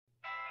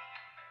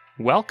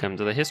Welcome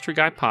to the History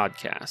Guy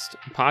Podcast,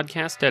 a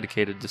podcast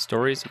dedicated to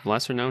stories of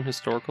lesser-known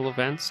historical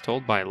events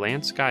told by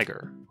Lance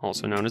Geiger,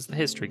 also known as the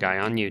History Guy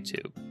on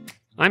YouTube.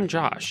 I'm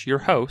Josh, your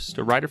host,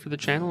 a writer for the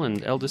channel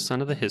and eldest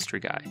son of the History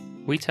Guy.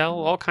 We tell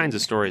all kinds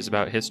of stories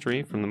about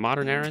history, from the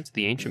modern era to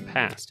the ancient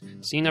past,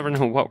 so you never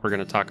know what we're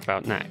going to talk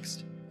about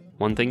next.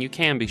 One thing you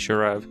can be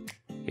sure of,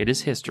 it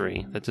is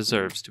history that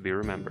deserves to be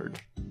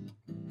remembered.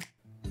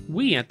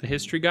 We at the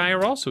History Guy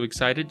are also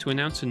excited to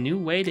announce a new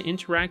way to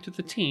interact with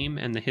the team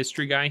and the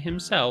History Guy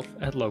himself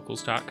at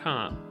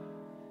locals.com.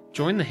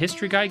 Join the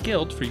History Guy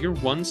Guild for your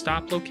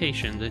one-stop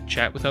location to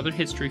chat with other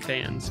history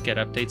fans, get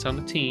updates on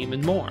the team,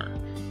 and more.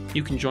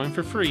 You can join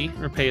for free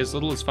or pay as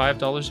little as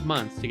 $5 a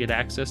month to get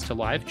access to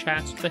live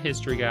chats with the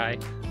History Guy,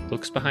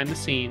 looks behind the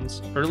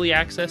scenes, early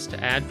access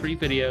to ad-free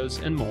videos,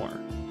 and more.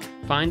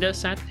 Find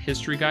us at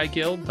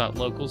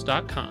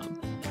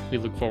historyguyguild.locals.com. We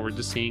look forward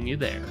to seeing you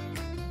there.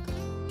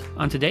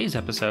 On today's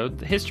episode,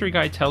 the History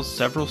Guy tells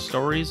several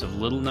stories of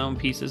little-known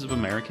pieces of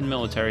American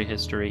military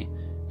history.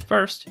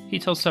 First, he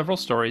tells several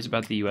stories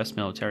about the U.S.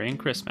 military and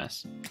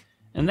Christmas.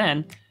 And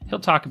then, he'll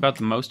talk about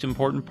the most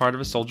important part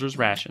of a soldier's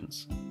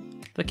rations,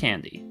 the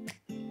candy.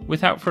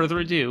 Without further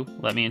ado,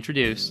 let me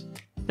introduce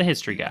the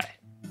History Guy.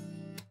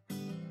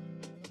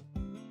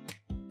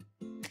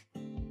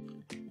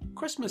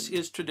 Christmas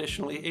is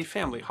traditionally a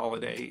family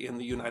holiday in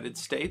the United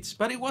States,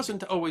 but it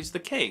wasn't always the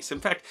case. In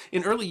fact,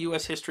 in early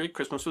U.S. history,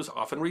 Christmas was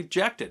often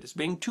rejected as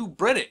being too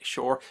British,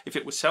 or if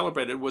it was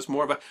celebrated, was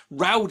more of a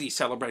rowdy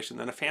celebration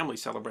than a family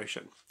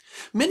celebration.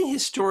 Many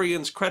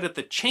historians credit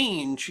the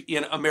change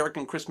in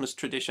American Christmas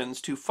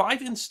traditions to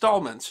 5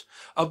 installments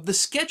of The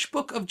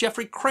Sketchbook of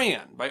Geoffrey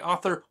Crayon by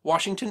author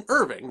Washington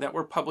Irving that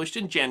were published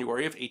in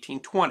January of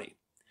 1820.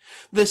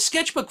 The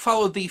sketchbook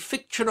followed the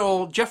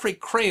fictional Geoffrey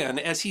Crayon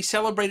as he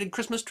celebrated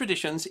Christmas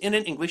traditions in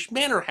an English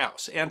manor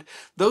house, and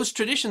those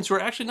traditions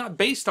were actually not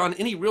based on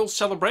any real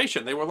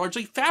celebration. They were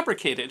largely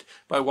fabricated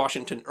by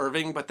Washington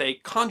Irving, but they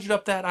conjured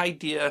up that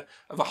idea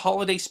of a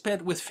holiday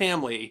spent with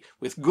family,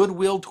 with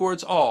goodwill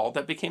towards all,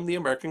 that became the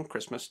American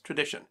Christmas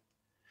tradition.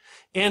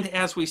 And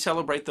as we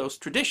celebrate those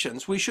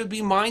traditions, we should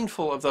be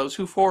mindful of those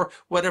who, for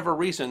whatever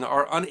reason,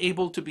 are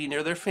unable to be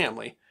near their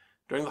family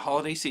during the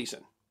holiday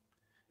season,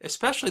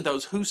 especially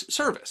those whose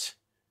service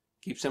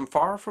keeps them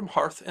far from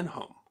hearth and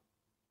home.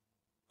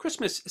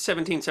 Christmas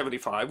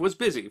 1775 was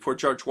busy for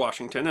George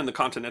Washington and the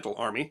Continental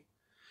Army.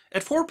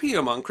 At 4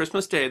 p.m. on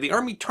Christmas Day, the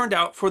Army turned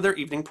out for their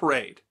evening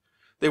parade.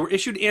 They were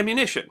issued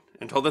ammunition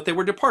and told that they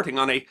were departing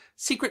on a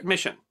secret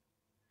mission.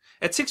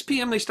 At 6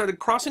 p.m. they started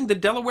crossing the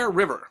Delaware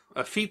River,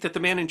 a feat that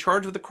the man in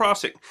charge of the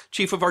crossing,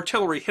 Chief of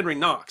Artillery Henry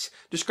Knox,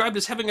 described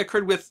as having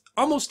occurred with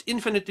almost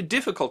infinite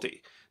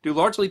difficulty, due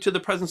largely to the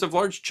presence of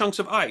large chunks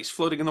of ice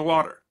floating in the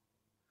water.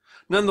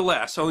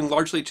 Nonetheless, owing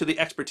largely to the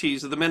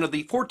expertise of the men of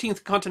the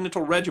 14th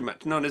Continental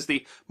Regiment, known as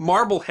the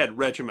Marblehead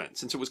Regiment,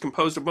 since it was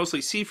composed of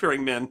mostly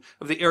seafaring men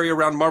of the area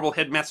around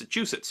Marblehead,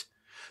 Massachusetts,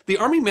 the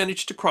Army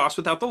managed to cross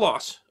without the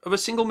loss of a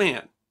single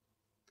man.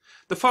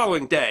 The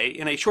following day,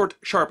 in a short,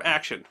 sharp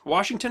action,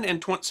 Washington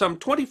and some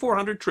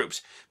 2,400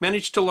 troops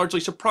managed to largely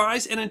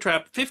surprise and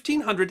entrap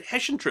 1,500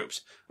 Hessian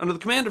troops under the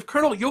command of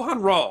Colonel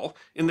Johann Rall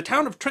in the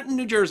town of Trenton,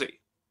 New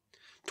Jersey.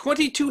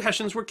 22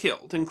 Hessians were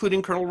killed,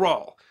 including Colonel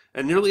Rall,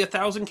 and nearly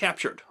 1,000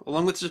 captured,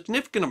 along with a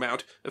significant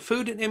amount of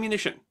food and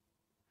ammunition.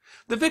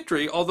 The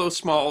victory, although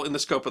small in the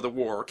scope of the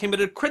war, came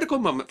at a critical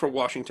moment for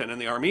Washington and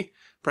the Army,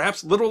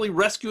 perhaps literally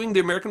rescuing the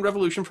American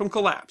Revolution from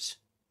collapse.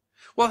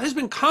 While it has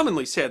been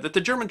commonly said that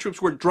the German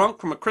troops were drunk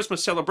from a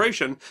Christmas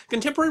celebration,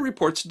 contemporary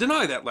reports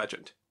deny that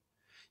legend.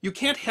 You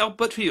can't help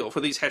but feel for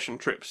these Hessian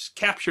troops,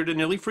 captured and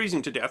nearly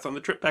freezing to death on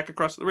the trip back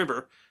across the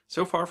river,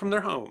 so far from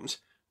their homes,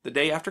 the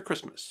day after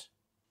Christmas.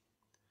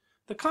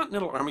 The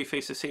Continental Army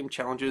faced the same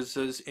challenges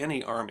as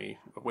any army,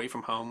 away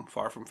from home,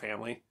 far from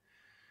family.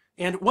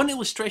 And one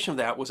illustration of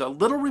that was a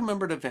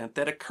little-remembered event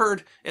that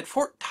occurred at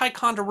Fort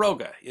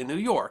Ticonderoga in New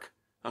York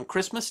on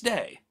Christmas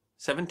Day,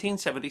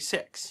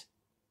 1776.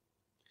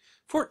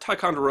 Fort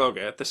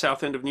Ticonderoga, at the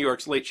south end of New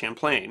York's Lake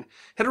Champlain,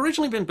 had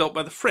originally been built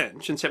by the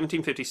French in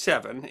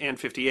 1757 and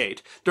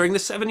 58 during the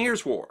 7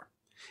 Years' War.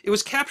 It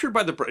was captured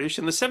by the British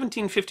in the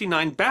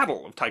 1759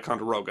 Battle of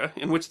Ticonderoga,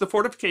 in which the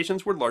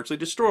fortifications were largely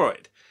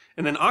destroyed,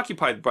 and then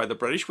occupied by the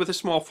British with a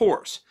small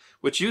force,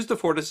 which used the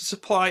fort as a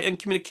supply and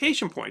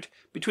communication point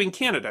between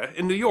Canada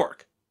and New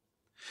York.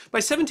 By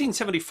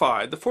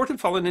 1775, the fort had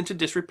fallen into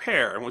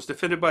disrepair and was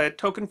defended by a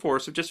token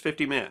force of just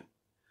 50 men.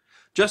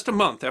 Just a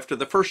month after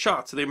the first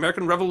shots of the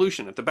American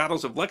Revolution at the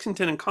battles of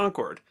Lexington and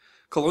Concord,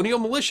 colonial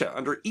militia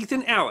under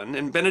Ethan Allen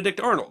and Benedict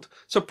Arnold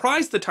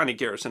surprised the tiny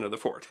garrison of the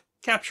fort,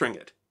 capturing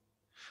it.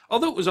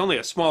 Although it was only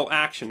a small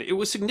action, it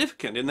was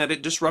significant in that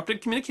it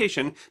disrupted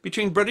communication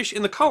between British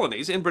in the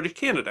colonies and British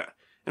Canada,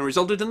 and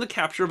resulted in the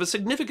capture of a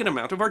significant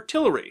amount of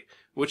artillery,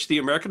 which the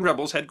American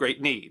rebels had great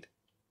need.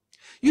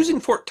 Using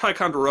Fort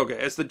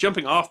Ticonderoga as the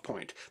jumping-off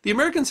point, the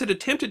Americans had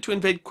attempted to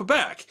invade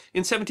Quebec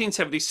in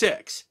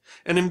 1776,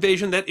 an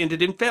invasion that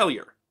ended in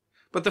failure.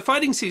 But the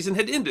fighting season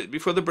had ended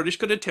before the British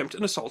could attempt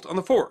an assault on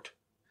the fort.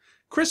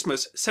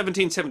 Christmas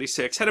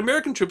 1776 had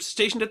American troops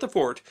stationed at the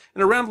fort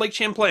and around Lake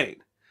Champlain,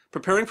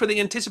 preparing for the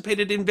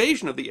anticipated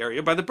invasion of the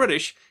area by the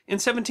British in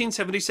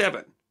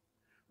 1777.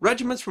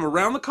 Regiments from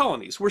around the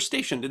colonies were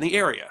stationed in the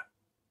area.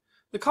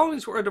 The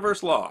colonies were a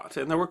diverse lot,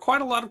 and there were quite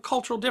a lot of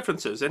cultural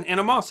differences and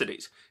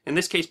animosities, in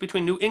this case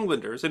between New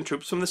Englanders and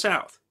troops from the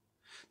South.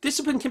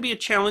 Discipline can be a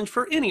challenge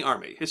for any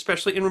army,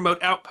 especially in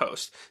remote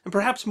outposts, and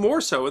perhaps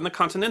more so in the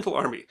Continental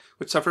Army,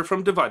 which suffered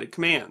from divided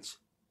commands.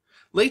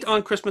 Late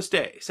on Christmas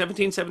Day,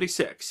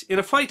 1776, in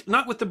a fight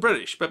not with the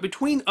British, but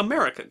between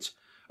Americans,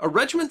 a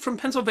regiment from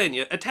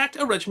Pennsylvania attacked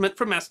a regiment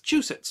from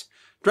Massachusetts,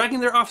 dragging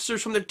their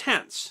officers from their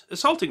tents,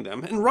 assaulting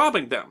them, and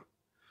robbing them.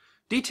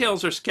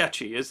 Details are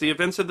sketchy, as the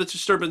events of the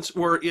disturbance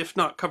were, if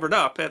not covered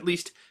up, at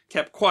least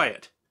kept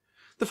quiet.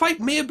 The fight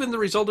may have been the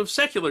result of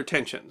secular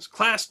tensions,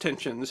 class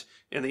tensions,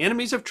 and the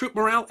enemies of troop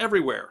morale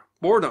everywhere,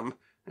 boredom,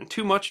 and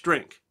too much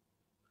drink.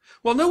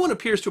 While no one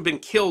appears to have been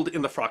killed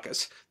in the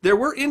fracas, there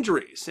were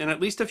injuries, and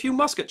at least a few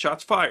musket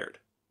shots fired.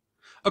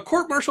 A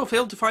court-martial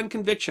failed to find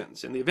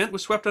convictions, and the event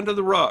was swept under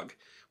the rug,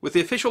 with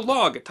the official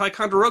log at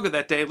Ticonderoga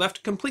that day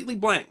left completely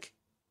blank.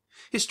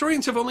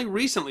 Historians have only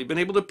recently been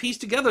able to piece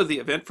together the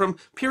event from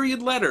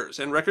period letters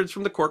and records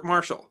from the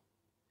court-martial.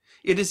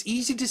 It is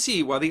easy to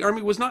see why the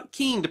army was not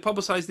keen to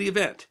publicize the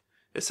event,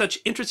 as such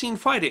internecine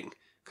fighting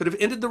could have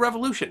ended the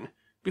revolution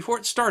before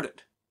it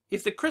started.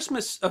 If the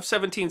Christmas of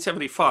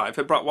 1775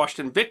 had brought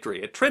Washington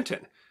victory at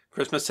Trenton,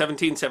 Christmas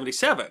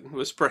 1777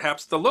 was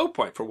perhaps the low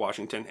point for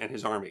Washington and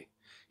his army,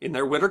 in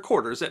their winter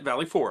quarters at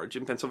Valley Forge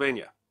in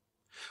Pennsylvania.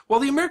 While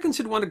the Americans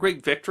had won a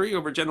great victory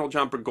over General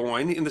John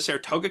Burgoyne in the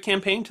Saratoga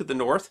campaign to the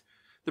north,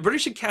 the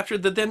British had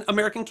captured the then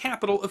American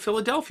capital of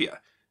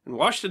Philadelphia, and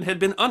Washington had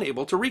been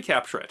unable to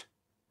recapture it.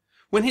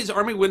 When his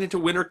army went into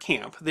winter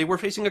camp, they were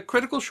facing a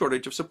critical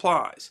shortage of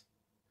supplies.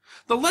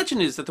 The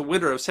legend is that the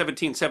winter of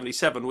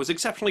 1777 was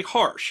exceptionally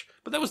harsh,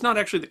 but that was not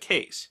actually the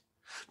case.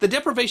 The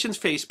deprivations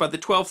faced by the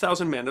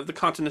 12,000 men of the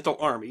Continental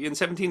Army in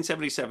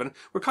 1777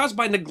 were caused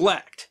by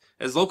neglect,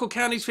 as local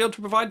counties failed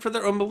to provide for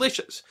their own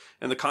militias,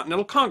 and the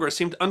Continental Congress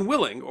seemed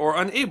unwilling or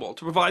unable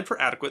to provide for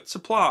adequate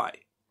supply.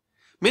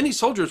 Many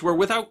soldiers were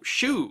without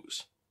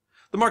shoes.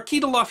 The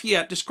Marquis de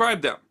Lafayette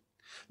described them.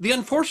 The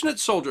unfortunate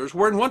soldiers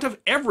were in want of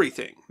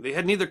everything. They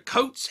had neither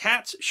coats,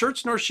 hats,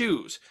 shirts, nor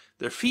shoes.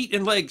 Their feet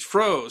and legs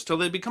froze till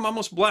they had become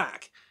almost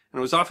black, and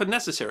it was often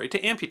necessary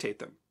to amputate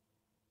them.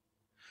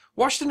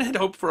 Washington had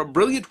hoped for a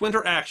brilliant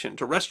winter action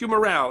to rescue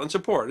morale and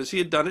support as he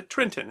had done at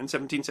Trenton in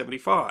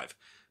 1775,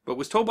 but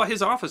was told by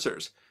his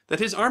officers that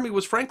his army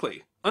was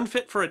frankly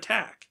unfit for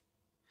attack.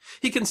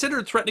 He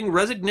considered threatening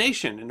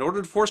resignation in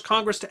order to force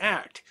Congress to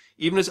act,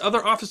 even as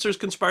other officers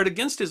conspired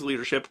against his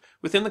leadership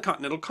within the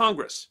Continental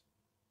Congress.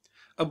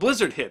 A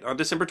blizzard hit on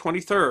December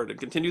 23rd and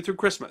continued through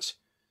Christmas.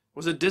 It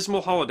was a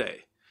dismal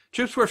holiday.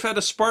 Troops were fed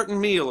a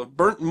Spartan meal of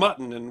burnt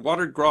mutton and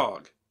watered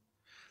grog.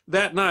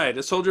 That night,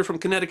 a soldier from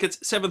Connecticut's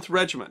 7th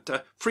Regiment,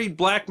 a freed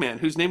black man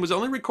whose name was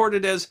only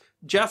recorded as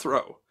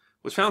Jethro,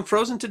 was found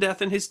frozen to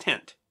death in his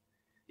tent.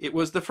 It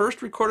was the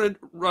first recorded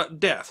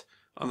death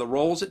on the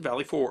rolls at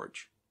Valley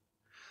Forge.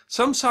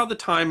 Some saw the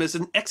time as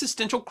an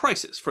existential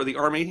crisis for the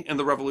army and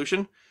the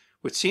revolution,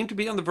 which seemed to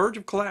be on the verge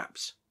of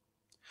collapse.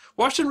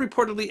 Washington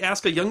reportedly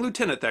asked a young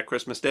lieutenant that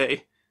Christmas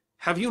Day,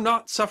 "Have you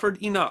not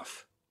suffered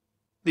enough?"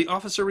 The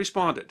officer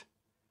responded,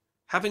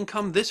 "Having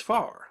come this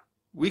far,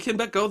 we can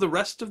but go the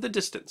rest of the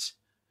distance.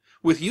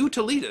 With you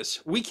to lead us,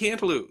 we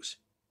can't lose."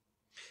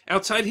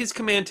 Outside his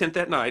command tent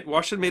that night,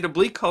 Washington made a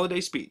bleak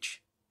holiday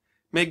speech.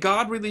 "May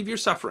God relieve your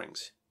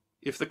sufferings,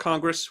 if the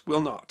Congress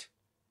will not.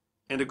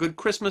 And a good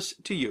Christmas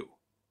to you."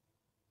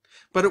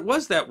 But it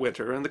was that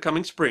winter and the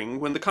coming spring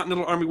when the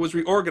Continental Army was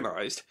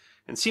reorganized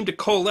and seemed to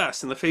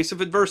coalesce in the face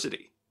of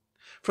adversity.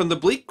 From the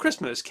bleak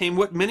Christmas came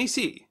what many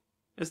see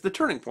as the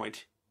turning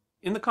point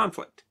in the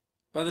conflict.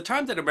 By the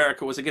time that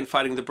America was again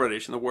fighting the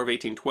British in the War of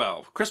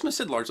 1812, Christmas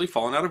had largely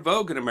fallen out of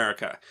vogue in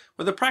America,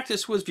 where the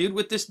practice was viewed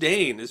with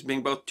disdain as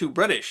being both too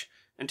British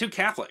and too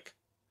Catholic.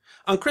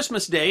 On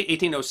Christmas Day,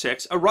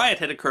 1806, a riot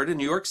had occurred in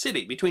New York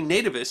City between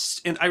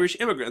nativists and Irish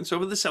immigrants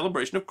over the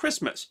celebration of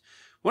Christmas,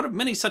 one of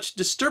many such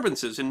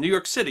disturbances in New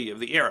York City of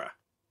the era.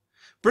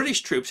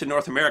 British troops in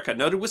North America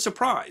noted with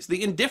surprise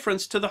the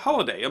indifference to the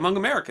holiday among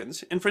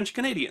Americans and French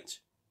Canadians.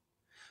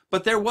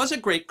 But there was a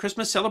great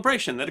Christmas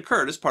celebration that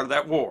occurred as part of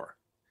that war.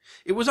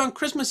 It was on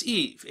Christmas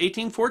Eve,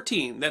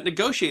 1814, that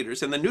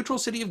negotiators in the neutral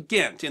city of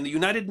Ghent in the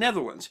United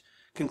Netherlands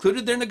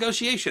concluded their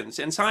negotiations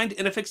and signed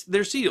and affixed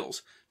their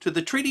seals to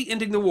the treaty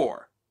ending the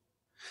war.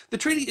 The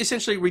treaty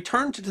essentially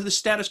returned to the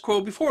status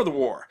quo before the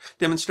war,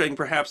 demonstrating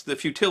perhaps the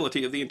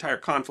futility of the entire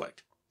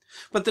conflict.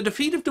 But the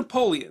defeat of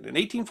Napoleon in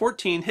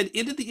 1814 had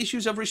ended the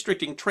issues of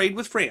restricting trade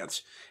with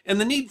France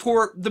and the need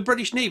for the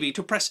British Navy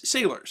to press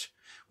sailors,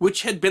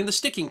 which had been the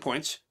sticking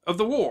points of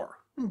the war.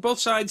 Both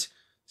sides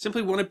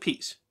simply wanted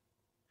peace.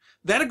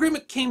 That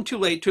agreement came too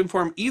late to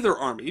inform either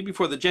army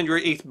before the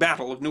January 8th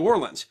Battle of New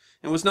Orleans,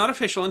 and was not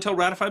official until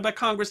ratified by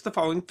Congress the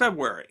following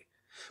February.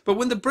 But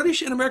when the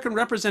British and American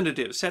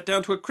representatives sat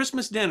down to a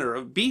Christmas dinner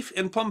of beef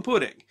and plum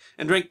pudding,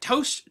 and drank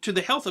toast to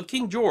the health of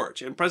King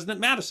George and President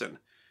Madison,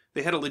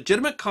 They had a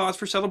legitimate cause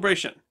for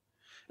celebration,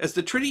 as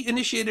the treaty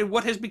initiated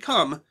what has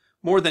become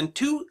more than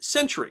 2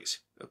 centuries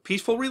of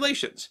peaceful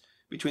relations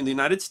between the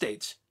United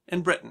States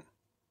and Britain.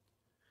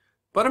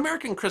 But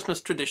American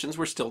Christmas traditions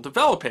were still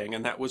developing,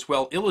 and that was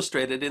well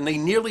illustrated in the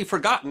nearly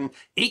forgotten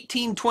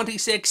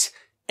 1826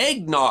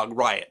 eggnog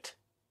riot.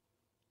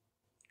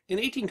 In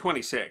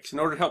 1826, in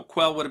order to help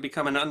quell what had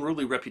become an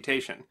unruly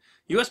reputation,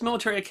 U.S.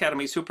 Military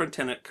Academy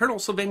Superintendent Colonel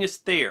Sylvanus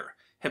Thayer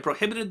had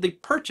prohibited the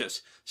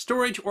purchase,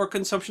 storage, or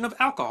consumption of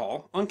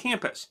alcohol on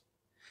campus,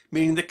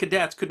 meaning that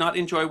cadets could not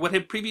enjoy what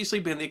had previously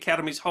been the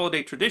Academy's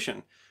holiday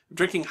tradition of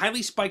drinking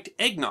highly spiked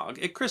eggnog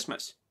at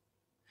Christmas.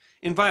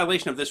 In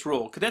violation of this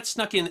rule, cadets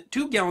snuck in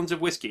 2 gallons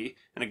of whiskey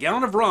and a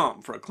gallon of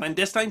rum for a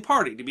clandestine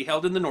party to be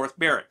held in the North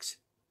Barracks.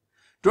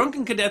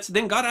 Drunken cadets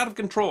then got out of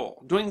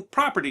control, doing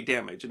property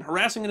damage and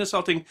harassing and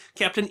assaulting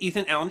Captain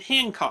Ethan Allen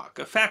Hancock,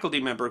 a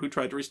faculty member who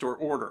tried to restore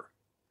order.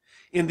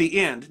 In the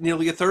end,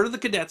 nearly a third of the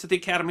cadets at the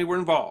Academy were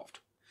involved.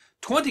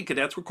 20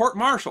 cadets were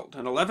court-martialed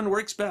and 11 were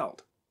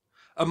expelled.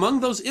 Among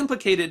those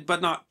implicated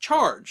but not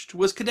charged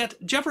was Cadet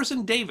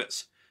Jefferson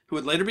Davis, who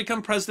would later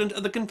become president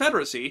of the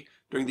Confederacy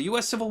during the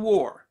U.S. Civil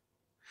War.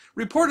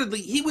 Reportedly,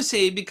 he was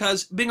saved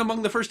because, being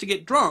among the first to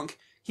get drunk,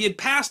 he had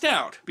passed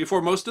out before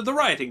most of the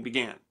rioting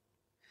began.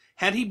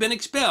 Had he been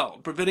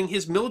expelled, preventing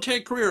his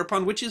military career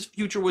upon which his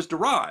future was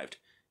derived,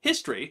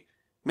 history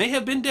may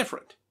have been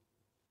different.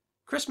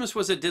 Christmas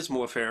was a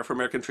dismal affair for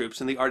American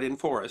troops in the Ardennes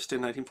Forest in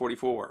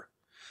 1944.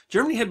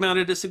 Germany had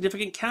mounted a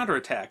significant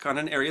counterattack on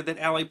an area that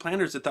Allied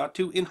planners had thought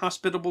too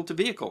inhospitable to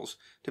vehicles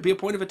to be a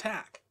point of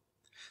attack.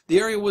 The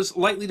area was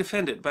lightly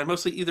defended by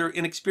mostly either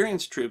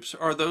inexperienced troops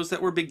or those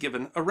that were being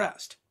given a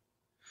rest.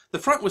 The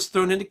front was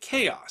thrown into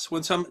chaos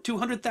when some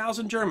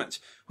 200,000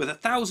 Germans, with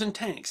 1,000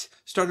 tanks,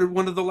 started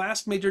one of the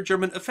last major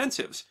German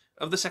offensives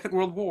of the Second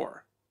World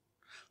War.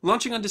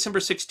 Launching on December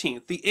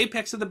 16th, the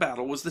apex of the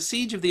battle was the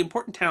siege of the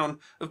important town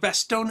of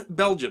Bastogne,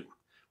 Belgium,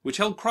 which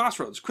held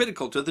crossroads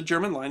critical to the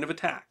German line of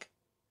attack.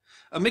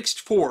 A mixed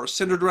force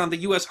centered around the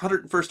U.S.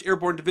 101st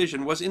Airborne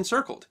Division was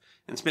encircled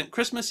and spent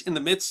Christmas in the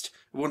midst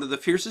of one of the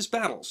fiercest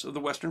battles of the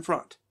Western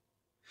Front.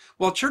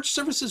 While church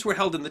services were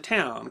held in the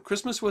town,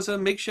 Christmas was a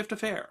makeshift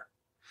affair.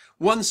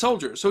 One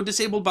soldier, so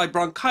disabled by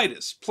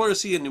bronchitis,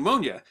 pleurisy, and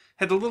pneumonia,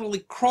 had to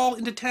literally crawl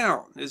into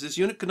town, as his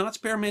unit could not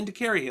spare men to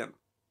carry him.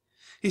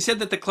 He said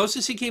that the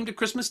closest he came to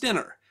Christmas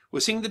dinner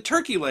was seeing the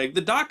turkey leg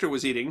the doctor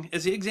was eating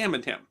as he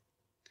examined him.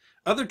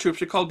 Other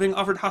troops recalled being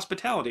offered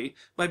hospitality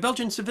by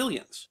Belgian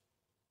civilians.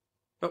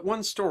 But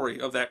one story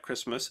of that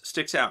Christmas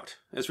sticks out,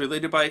 as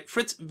related by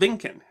Fritz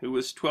Winken, who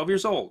was 12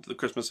 years old the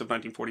Christmas of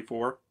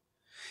 1944.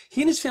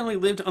 He and his family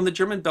lived on the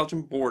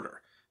German-Belgian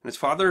border, and his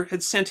father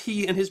had sent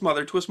he and his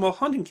mother to a small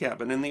hunting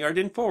cabin in the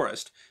Ardennes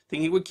forest,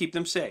 thinking it would keep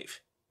them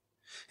safe.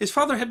 His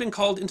father had been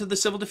called into the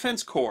Civil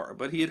Defense Corps,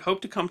 but he had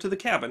hoped to come to the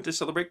cabin to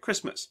celebrate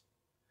Christmas.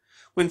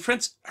 When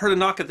Fritz heard a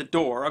knock at the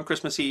door on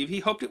Christmas Eve, he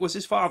hoped it was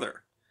his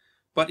father.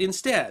 But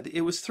instead,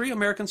 it was 3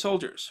 American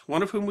soldiers,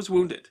 one of whom was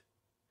wounded.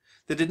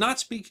 They did not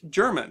speak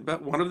German,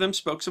 but one of them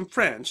spoke some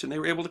French, and they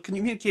were able to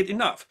communicate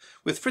enough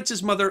with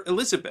Fritz's mother,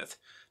 Elizabeth,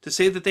 to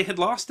say that they had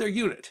lost their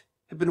unit,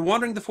 had been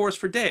wandering the forest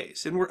for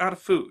days, and were out of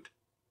food.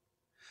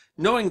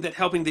 Knowing that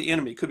helping the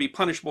enemy could be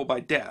punishable by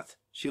death,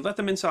 she let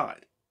them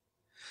inside.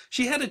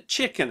 She had a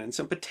chicken and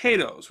some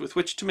potatoes with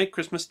which to make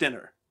Christmas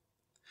dinner.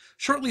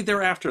 Shortly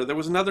thereafter, there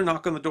was another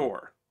knock on the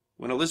door.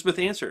 When Elizabeth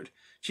answered,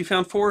 she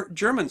found 4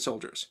 German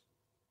soldiers.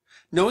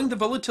 Knowing the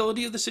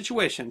volatility of the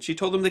situation, she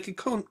told them they could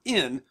come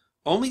in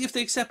only if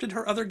they accepted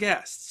her other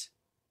guests.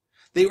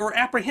 They were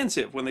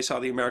apprehensive when they saw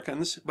the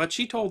Americans, but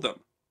she told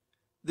them,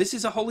 "This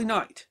is a holy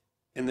night,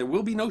 and there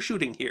will be no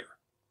shooting here."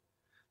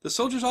 The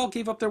soldiers all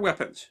gave up their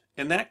weapons,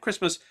 and that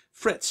Christmas,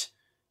 Fritz,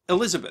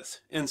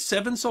 Elizabeth, and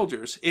 7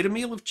 soldiers ate a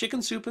meal of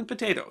chicken soup and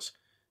potatoes,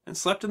 and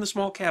slept in the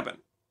small cabin.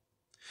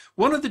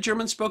 One of the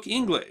Germans spoke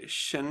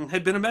English, and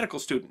had been a medical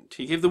student.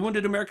 He gave the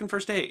wounded American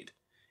first aid,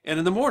 and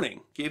in the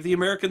morning gave the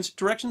Americans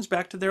directions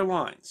back to their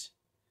lines.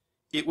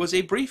 It was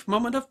a brief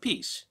moment of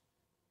peace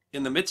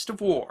in the midst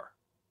of war.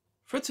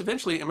 Fritz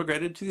eventually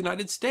immigrated to the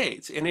United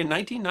States, and in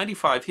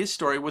 1995 his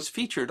story was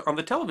featured on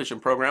the television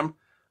program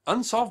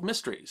Unsolved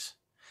Mysteries.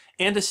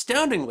 And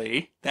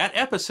astoundingly, that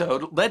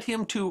episode led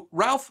him to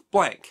Ralph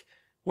Blank,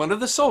 one of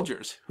the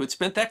soldiers who had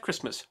spent that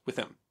Christmas with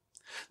him.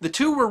 The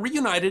two were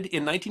reunited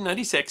in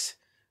 1996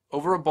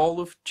 over a bowl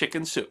of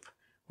chicken soup,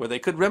 where they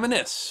could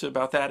reminisce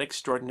about that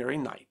extraordinary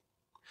night.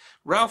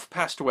 Ralph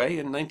passed away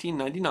in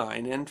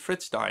 1999, and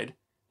Fritz died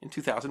in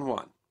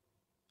 2001.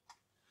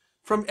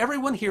 From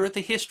everyone here at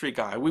the History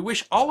Guy, we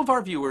wish all of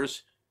our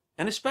viewers,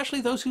 and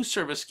especially those whose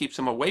service keeps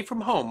them away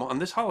from home on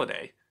this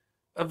holiday,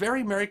 a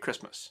very Merry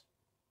Christmas.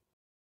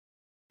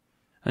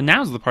 And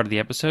now's the part of the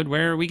episode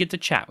where we get to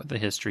chat with the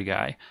History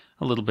Guy,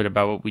 a little bit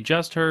about what we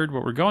just heard,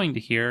 what we're going to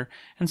hear,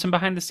 and some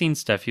behind-the-scenes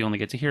stuff you only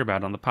get to hear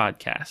about on the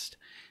podcast.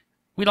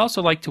 We'd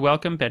also like to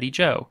welcome Betty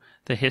Jo,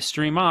 the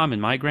history mom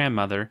and my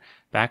grandmother,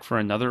 back for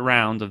another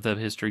round of the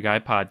History Guy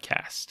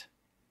podcast.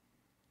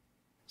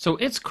 So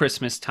it's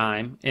Christmas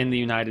time in the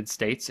United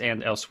States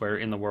and elsewhere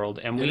in the world,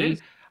 and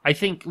I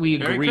think we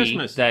agree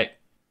that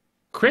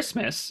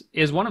Christmas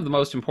is one of the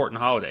most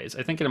important holidays.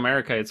 I think in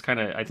America,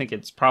 I think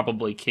it's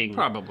probably king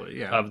Probably,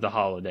 yeah. of the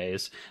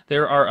holidays.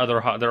 There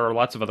are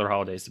lots of other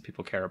holidays that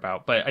people care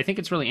about, but I think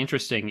it's really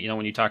interesting,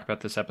 when you talk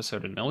about this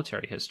episode in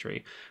military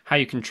history, how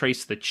you can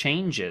trace the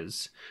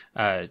changes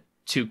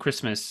to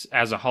Christmas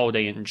as a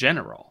holiday in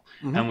general.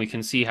 Mm-hmm. And we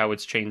can see how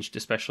it's changed,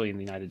 especially in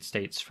the United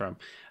States, from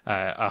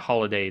a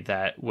holiday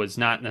that was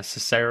not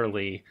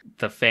necessarily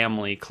the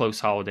family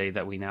close holiday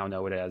that we now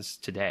know it as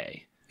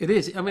today. It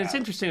is. I mean, it's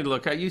interesting to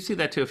look at. You see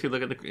that too if you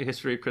look at the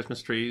history of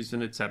Christmas trees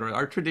and et cetera.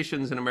 Our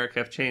traditions in America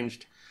have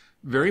changed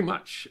very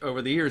much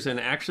over the years. And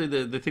actually,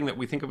 the thing that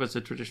we think of as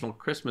a traditional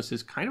Christmas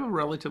is kind of a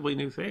relatively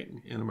new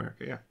thing in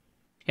America. Yeah.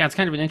 Yeah, it's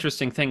kind of an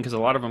interesting thing because a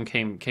lot of them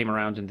came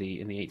around in the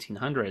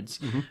 1800s,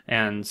 mm-hmm.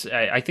 and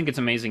I think it's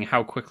amazing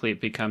how quickly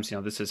it becomes.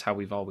 This is how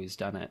we've always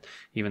done it,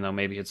 even though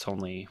maybe it's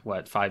only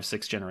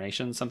 5-6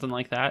 generations, something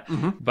like that.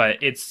 Mm-hmm. But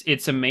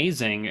it's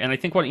amazing, and I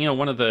think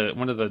one of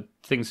the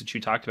things that you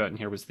talked about in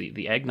here was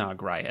the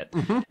eggnog riot,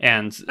 mm-hmm.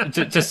 and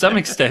to some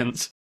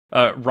extent.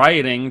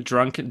 Rioting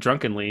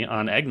drunkenly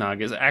on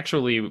eggnog is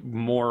actually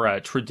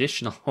more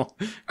traditional.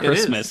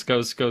 Christmas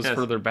goes yes.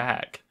 further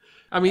back.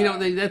 I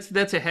mean,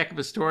 that's a heck of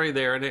a story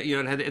there,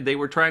 and they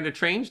were trying to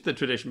change the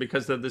tradition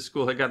because the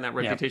school had gotten that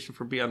reputation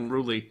for being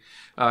unruly,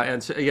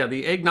 and so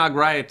the eggnog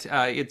riot.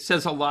 It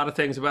says a lot of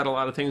things about a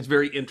lot of things.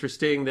 Very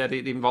interesting that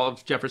it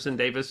involves Jefferson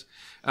Davis,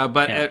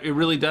 but it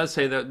really does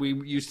say that we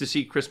used to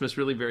see Christmas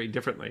really very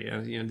differently.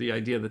 The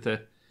idea that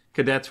the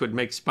cadets would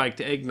make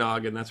spiked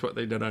eggnog, and that's what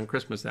they did on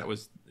Christmas. That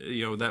was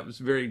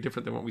very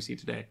different than what we see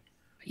today.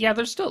 Yeah,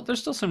 there's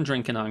still some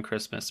drinking on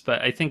Christmas,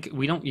 but I think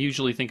we don't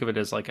usually think of it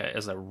as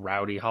as a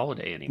rowdy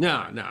holiday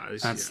anymore. No,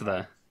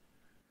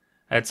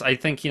 I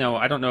think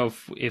I don't know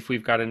if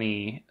we've got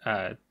any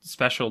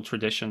special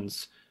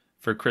traditions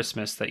for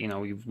Christmas that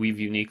we've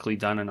uniquely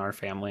done in our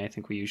family. I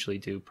think we usually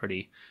do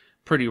pretty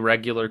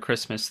regular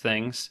Christmas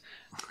things.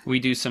 We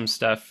do some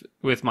stuff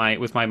with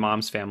my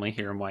mom's family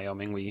here in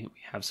Wyoming. We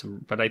have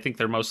some, but I think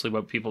they're mostly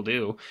what people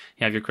do.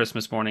 You have your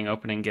Christmas morning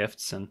opening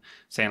gifts and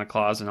Santa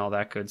Claus and all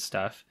that good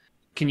stuff.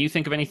 Can you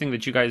think of anything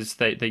that you guys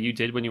that you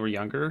did when you were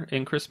younger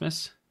in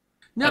Christmas?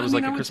 No, that was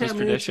a Christmas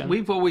tradition.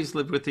 We've always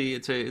lived with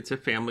it's a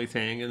family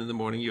thing, and in the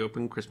morning you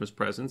open Christmas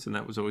presents, and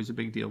that was always a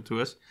big deal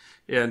to us.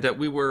 And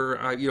we were,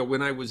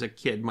 when I was a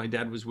kid, my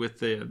dad was with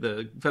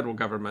the federal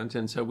government,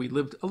 and so we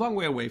lived a long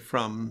way away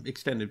from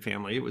extended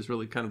family. It was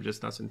really kind of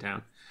just us in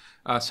town.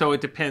 So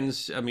it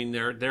depends. I mean,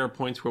 there are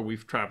points where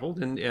we've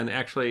traveled, and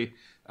actually,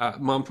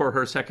 Mom for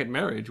her second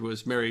marriage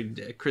was married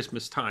at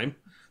Christmas time.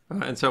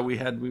 And so we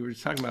were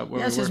talking about where we were.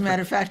 Yes, as a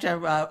matter of fact,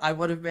 I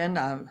would have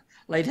been,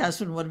 late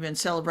husband would have been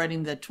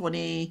celebrating my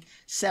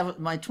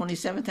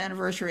 27th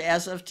anniversary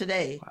as of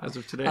today. As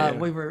of today,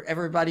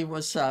 everybody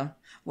was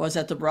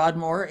at the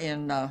Broadmoor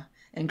in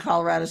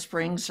Colorado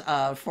Springs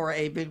for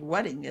a big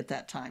wedding at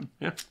that time.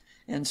 Yeah.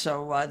 And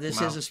so this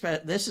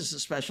is a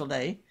special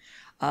day.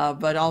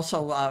 But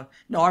also,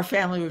 our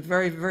family was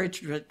very, very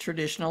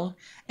traditional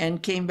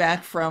and came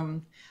back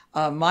from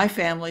my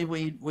family.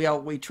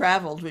 We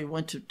traveled. We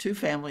went to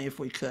family if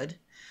we could.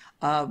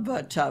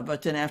 But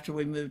then after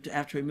we moved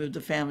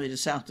the family to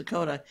South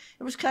Dakota,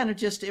 it was kind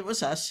of it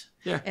was us.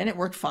 Yeah. And it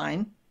worked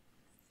fine.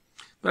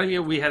 But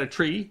we had a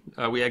tree.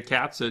 We had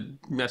cats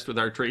that messed with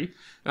our tree,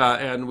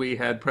 and we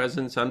had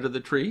presents under the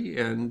tree,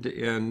 and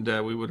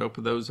we would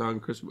open those on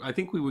Christmas. I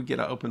think we would get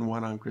to open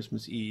one on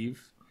Christmas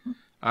Eve.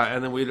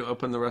 And then we'd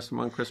open the rest of them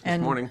on Christmas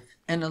morning.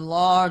 And a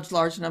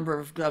large number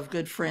of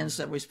good friends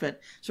that we spent.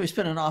 So we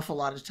spent an awful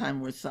lot of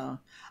time with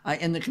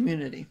in the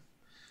community.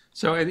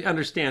 So I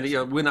understand,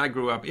 when I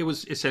grew up, it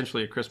was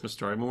essentially a Christmas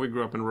story. When we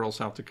grew up in rural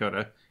South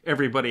Dakota,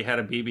 everybody had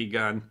a BB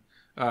gun.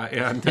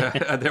 And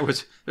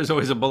there's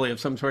always a bully of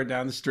some sort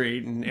down the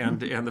street, and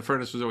the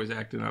furnace was always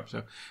acting up.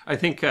 So I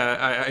think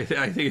I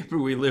think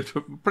we lived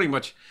pretty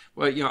much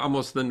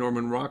almost the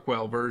Norman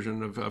Rockwell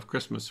version of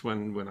Christmas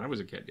when I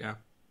was a kid. Yeah.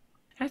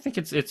 I think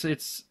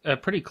it's a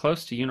pretty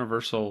close to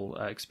universal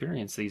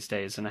experience these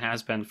days, and it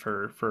has been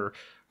for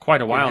quite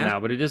a while now.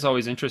 But it is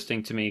always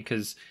interesting to me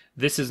because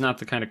this is not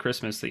the kind of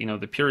Christmas that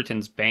the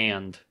Puritans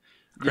banned.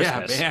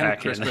 Christmas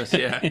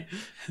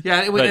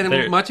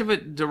much of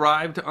it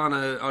derived on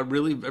a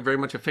very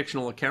much a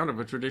fictional account of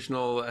a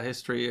traditional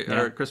history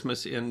or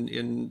Christmas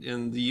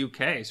in the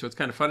UK. So it's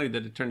kind of funny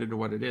that it turned into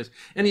what it is.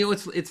 And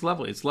it's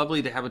lovely. It's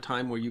lovely to have a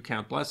time where you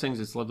count blessings.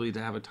 It's lovely to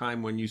have a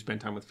time when you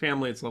spend time with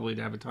family. It's lovely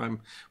to have a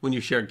time when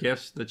you share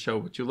gifts that show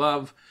what you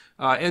love.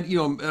 And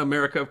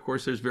America, of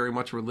course, there's very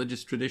much a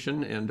religious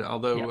tradition. And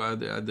although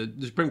the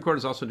Supreme Court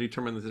has also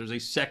determined that there's a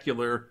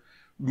secular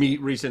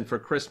reason for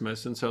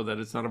Christmas, and so that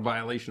it's not a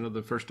violation of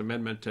the First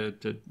Amendment to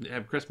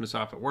have Christmas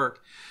off at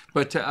work.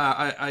 But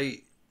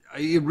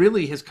it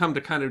really has come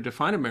to kind of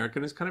define America,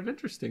 and it's kind of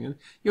interesting. And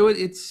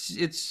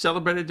it's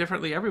celebrated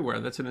differently everywhere.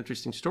 That's an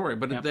interesting story.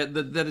 But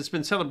that it's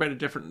been celebrated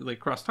differently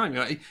across time.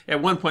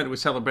 At one point, it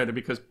was celebrated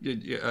because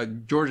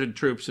Georgia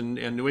troops and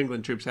New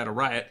England troops had a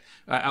riot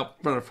out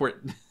front of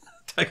Fort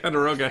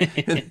Ticonderoga,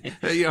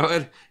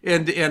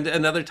 and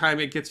another time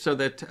it gets so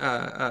that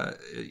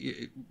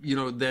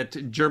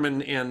that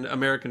German and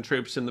American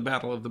troops in the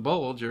Battle of the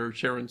Bulge are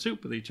sharing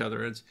soup with each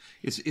other.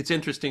 It's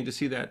interesting to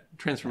see that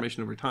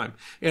transformation over time.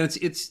 And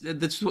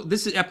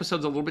this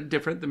episode's a little bit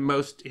different than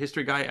most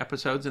History Guy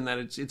episodes in that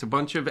it's a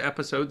bunch of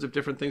episodes of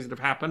different things that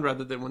have happened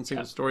rather than one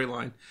single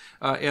storyline.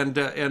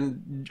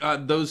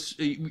 Those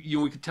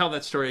we could tell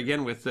that story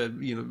again with the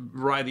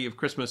variety of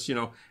Christmas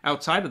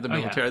outside of the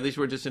military. These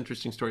were just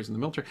interesting stories in the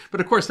military.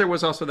 But of course, there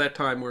was also that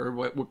time where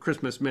what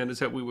Christmas meant is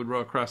that we would row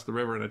across the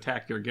river and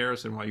attack your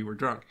garrison while you were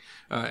drunk.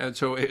 And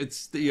so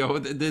it's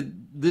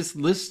this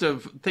list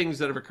of things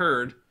that have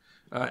occurred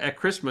at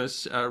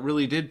Christmas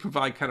really did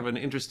provide kind of an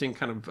interesting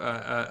kind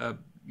of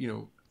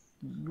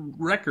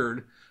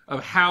record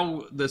of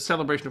how the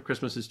celebration of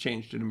Christmas has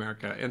changed in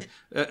America. And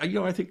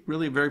I think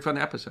really a very fun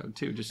episode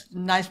too. Just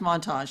nice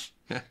montage.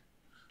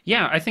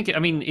 Yeah, I think,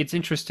 it's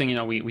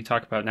interesting, we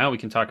talk about, now we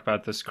can talk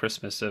about this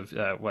Christmas of,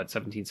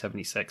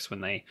 1776 when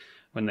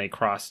they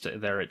crossed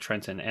there at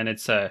Trenton. And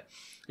it's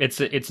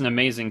an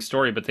amazing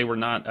story, but they were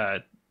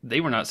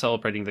not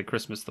celebrating the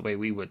Christmas the way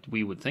we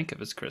would think of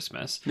as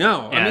Christmas.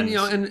 No,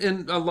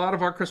 and a lot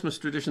of our Christmas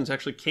traditions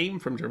actually came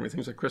from Germany,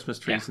 things like Christmas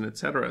trees and et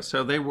cetera.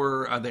 So they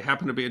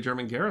happened to be a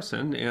German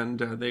garrison, and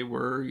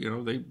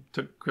they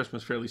took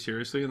Christmas fairly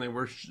seriously, and they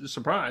were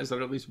surprised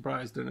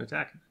an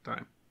attack at the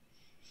time.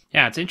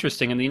 Yeah, it's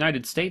interesting. In the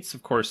United States,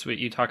 of course, what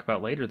you talk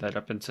about later, that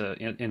up into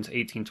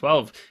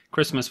 1812,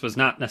 Christmas was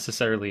not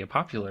necessarily a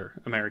popular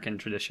American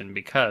tradition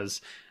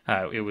because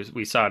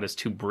we saw it as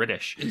too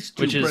British. It's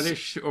too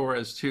British or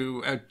as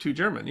too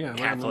German, yeah.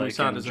 Catholic we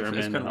saw it and as German,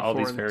 kind of all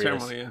these various.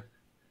 ceremony, yeah.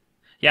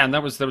 Yeah, and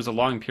there was a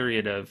long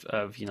period of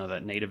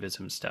that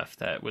nativism stuff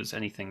that was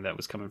anything that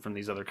was coming from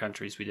these other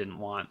countries we didn't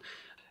want.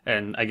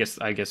 And I guess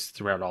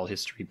throughout all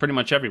history, pretty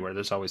much everywhere,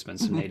 there's always been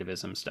some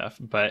nativism stuff.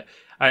 But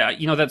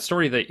that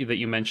story that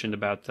you mentioned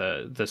about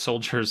the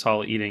soldiers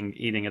all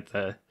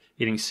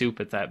eating soup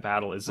at that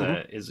battle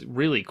is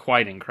really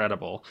quite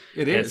incredible.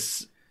 It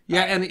is.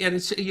 Yeah, and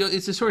it's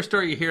the sort of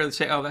story you hear and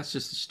say, oh, that's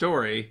just a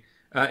story.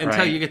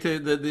 Until you get to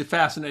the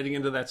fascinating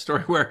end of that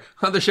story where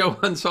on the show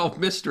Unsolved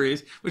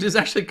Mysteries, which has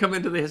actually come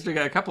into the History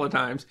Guy a couple of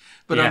times,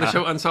 but on the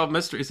show Unsolved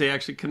Mysteries, they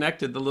actually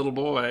connected the little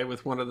boy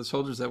with one of the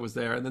soldiers that was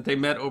there, and that they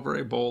met over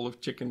a bowl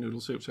of chicken noodle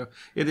soup. So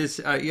it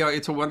is,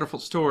 it's a wonderful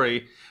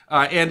story.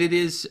 And it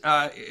is,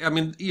 that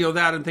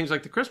and things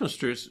like the Christmas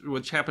truce,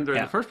 which happened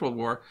during the First World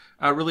War,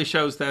 really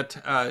shows that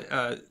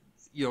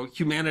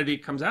humanity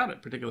comes out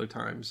at particular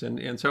times.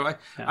 And so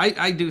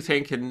I do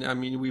think,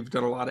 and we've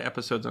done a lot of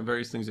episodes on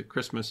various things at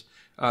Christmas.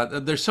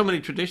 There's so many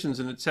traditions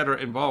and et cetera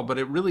involved, but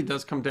it really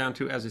does come down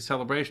to, as a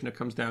celebration, it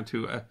comes down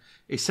to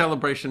a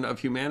celebration of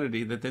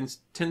humanity that then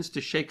tends to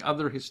shake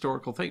other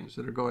historical things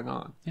that are going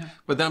on. Yeah.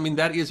 But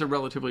that is a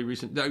relatively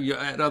recent,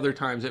 at other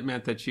times it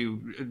meant that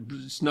you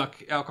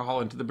snuck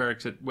alcohol into the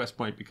barracks at West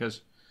Point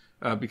because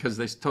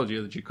they told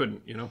you that you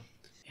couldn't,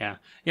 Yeah.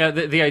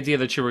 The idea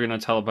that you were going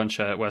to tell a bunch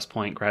of West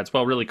Point grads,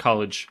 well, really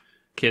college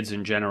kids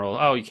in general,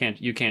 oh, you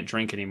can't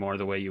drink anymore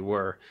the way you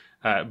were.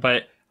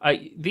 But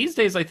these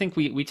days, I think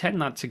we tend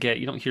not to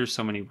you don't hear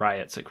so many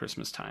riots at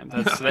Christmas time.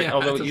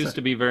 Although it used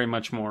to be very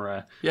much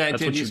more.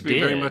 It used to be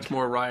very much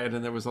more riot,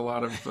 and there was a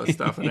lot of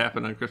stuff that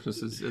happened on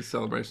Christmas as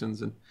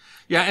celebrations, and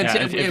we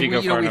think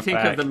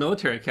of the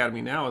military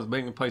academy now as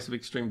being a place of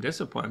extreme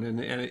discipline,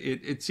 and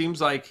it seems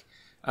like.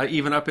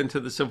 Even up into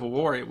the Civil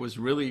War, it was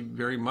really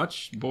very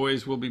much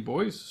boys will be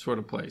boys sort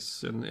of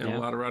place, and a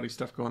lot of rowdy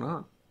stuff going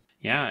on.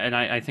 Yeah, and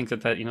I think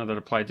that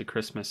applied to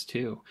Christmas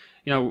too.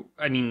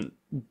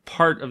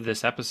 Part of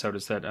this episode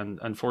is that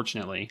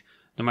unfortunately,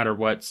 no matter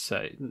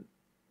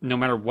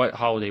what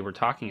holiday we're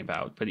talking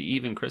about, but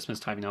even Christmas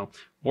time,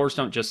 wars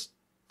don't just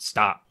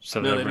stop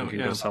so that everyone can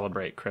go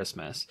celebrate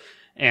Christmas.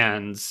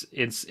 And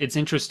it's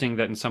interesting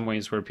that in some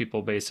ways where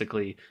people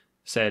basically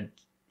said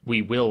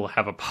we will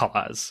have a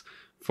pause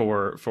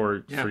for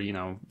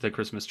the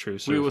Christmas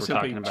truce. We will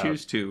simply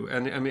choose to,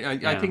 and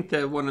I think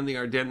the one in the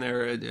Ardennes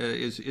there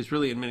is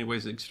really in many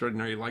ways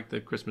extraordinary, like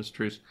the Christmas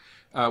truce,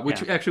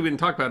 which actually we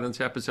didn't talk about in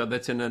this episode.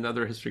 That's in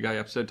another History Guy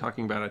episode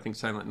talking about, I think,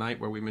 Silent Night,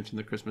 where we mentioned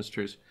the Christmas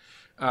truce.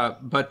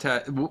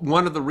 But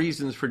one of the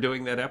reasons for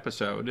doing that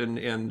episode,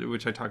 and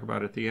which I talk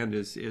about at the end,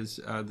 is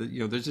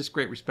there's this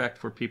great respect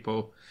for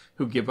people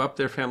who give up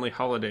their family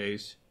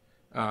holidays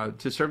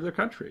to serve their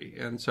country.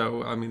 And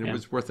so, it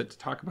was worth it to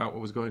talk about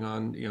what was going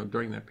on,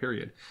 during that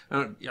period.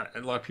 A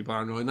lot of people, I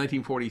don't know, in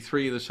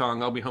 1943, the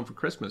song I'll Be Home for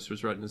Christmas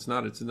was written. It's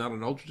not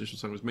an old traditional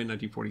song. It was made in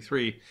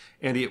 1943.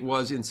 And it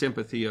was in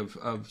sympathy of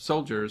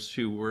soldiers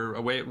who were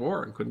away at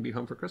war and couldn't be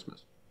home for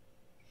Christmas.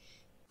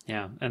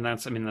 Yeah. And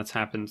that's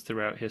happened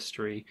throughout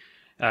history.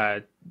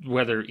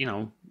 whether,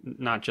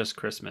 not just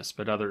Christmas,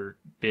 but other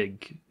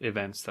big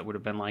events that would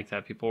have been like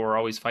that. People were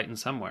always fighting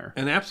somewhere.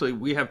 And absolutely,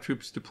 we have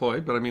troops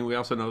deployed, but I mean, we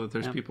also know that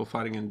there's people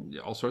fighting in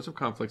all sorts of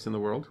conflicts in the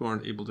world who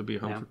aren't able to be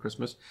home for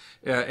Christmas.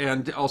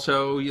 And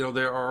also,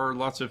 there are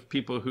lots of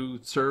people who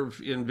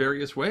serve in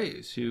various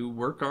ways who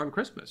work on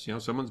Christmas.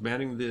 Someone's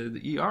manning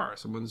the ER,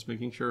 someone's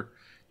making sure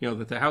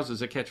that the houses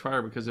that catch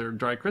fire because they're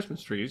dry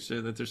Christmas trees,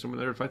 that there's someone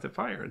there to fight the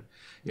fire.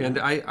 And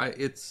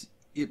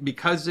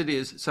because it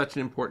is such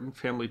an important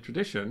family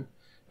tradition,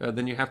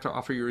 then you have to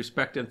offer your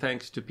respect and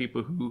thanks to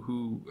people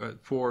who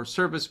for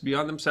service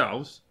beyond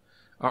themselves,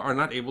 are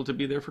not able to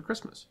be there for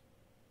Christmas.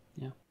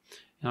 Yeah.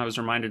 I was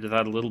reminded of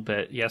that a little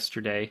bit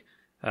yesterday.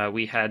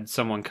 We had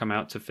someone come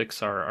out to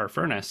fix our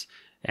furnace,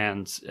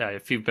 and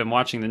if you've been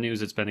watching the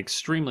news, it's been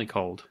extremely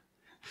cold.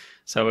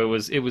 So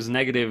it was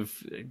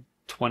negative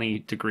 20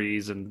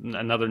 degrees and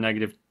another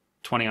negative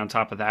 20 on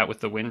top of that with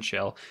the wind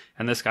chill.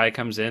 And this guy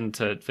comes in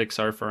to fix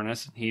our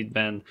furnace, and he'd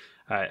been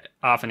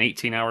off an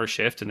 18-hour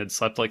shift and had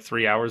slept like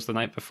 3 hours the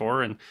night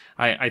before. And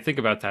I think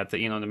about that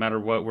no matter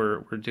what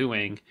we're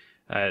doing,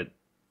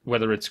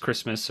 whether it's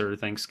Christmas or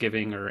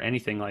Thanksgiving or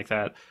anything like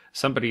that,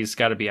 somebody's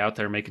got to be out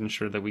there making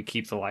sure that we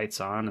keep the lights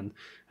on and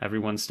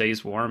everyone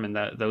stays warm and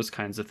those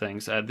kinds of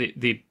things.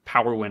 The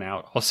power went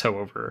out also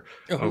over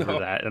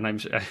that,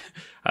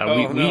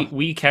 and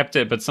we kept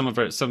it, but some of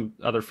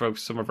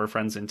our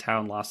friends in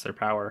town lost their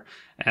power,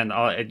 and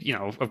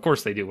of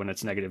course they do when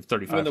it's negative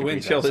 35. When the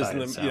wind chill is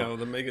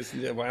the biggest.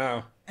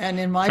 Wow. And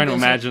in my trying to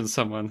imagine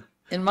someone.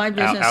 In my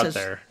business, out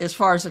there. As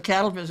far as the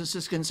cattle business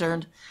is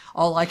concerned,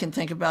 all I can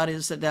think about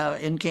is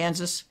that in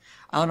Kansas,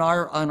 on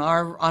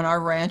our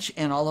ranch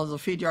and all of the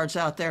feed yards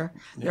out there,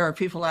 there are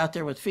people out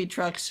there with feed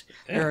trucks.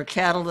 There are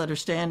cattle that are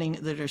standing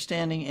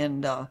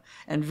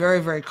and very,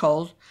 very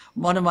cold.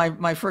 One of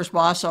my first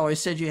boss always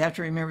said you have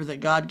to remember that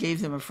God gave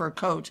them a fur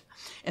coat,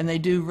 and they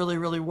do really,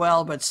 really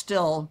well. But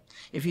still,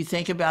 if you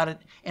think about it,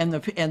 and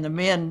the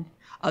men.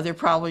 They're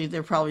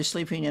probably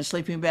sleeping in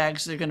sleeping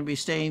bags. They're going to be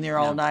staying there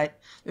all night.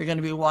 They're going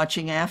to be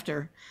watching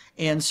after,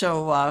 and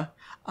so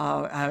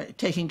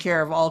taking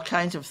care of all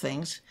kinds of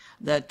things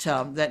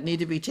that need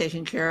to be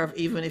taken care of,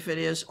 even if it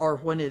is, or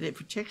when it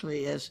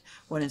particularly is,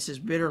 when it's as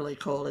bitterly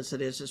cold as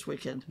it is this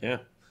weekend. Yeah,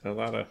 a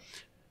lot of.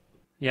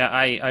 Yeah,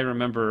 I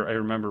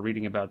remember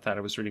reading about that.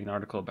 I was reading an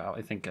article about,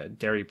 I think,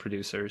 dairy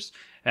producers,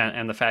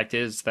 and the fact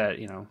is that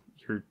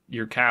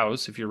your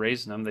cows, if you're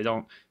raising them,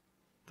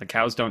 the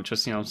cows don't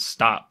just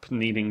stop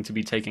needing to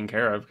be taken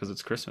care of because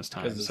it's Christmas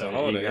time. Because it's a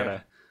holiday. You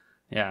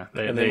gotta,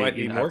 they might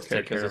need more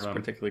care because it's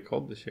particularly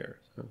cold this year.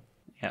 So.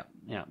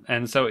 Yeah,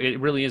 and so it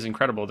really is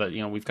incredible that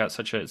we've got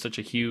such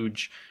a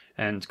huge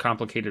and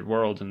complicated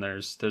world, and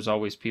there's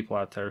always people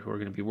out there who are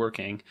going to be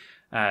working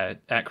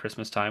at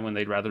Christmas time when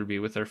they'd rather be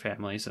with their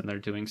families, and they're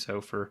doing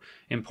so for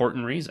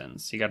important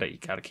reasons. You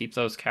gotta keep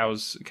those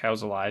cows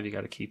alive. You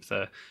gotta keep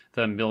the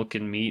milk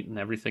and meat and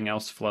everything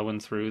else flowing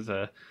through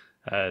the.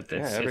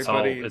 It's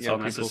all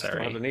necessary.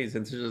 Still have the needs,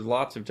 and there's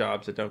lots of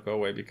jobs that don't go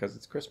away because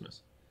it's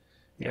Christmas.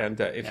 Yeah. And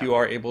if you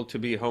are able to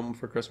be home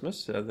for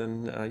Christmas,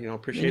 then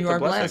appreciate the blessing.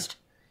 Blessed.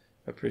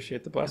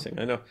 Appreciate the blessing.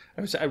 I know.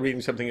 I was reading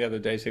something the other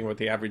day saying what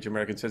the average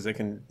American says they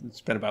can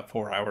spend about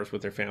 4 hours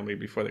with their family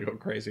before they go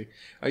crazy.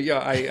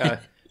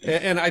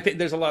 And I think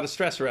there's a lot of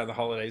stress around the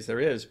holidays. There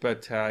is,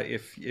 but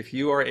if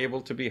you are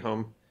able to be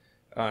home.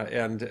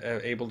 And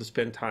able to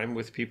spend time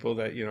with people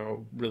that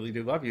really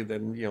do love you,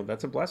 then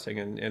that's a blessing,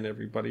 and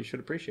everybody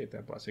should appreciate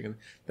that blessing, and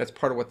that's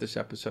part of what this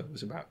episode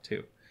was about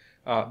too.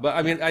 But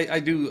I mean, I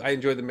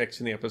enjoy the mix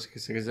in the episode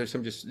because there's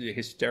some just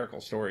hysterical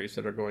stories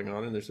that are going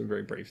on, and there's some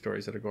very brave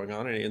stories that are going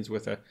on, and it ends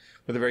with a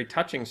very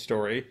touching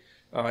story,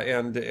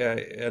 and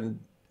then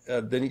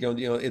at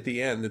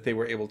the end that they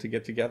were able to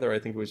get together. I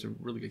think it was a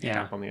really good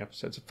cap on the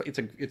episode.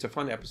 It's a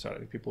fun episode. I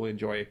think people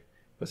enjoy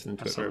listening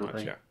to it very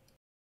much. Yeah.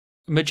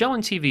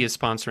 Magellan TV is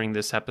sponsoring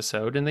this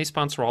episode, and they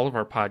sponsor all of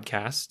our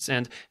podcasts.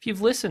 And if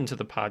you've listened to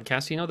the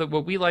podcast, you know that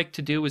what we like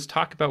to do is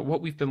talk about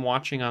what we've been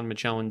watching on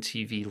Magellan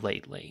TV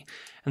lately.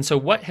 And so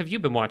what have you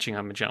been watching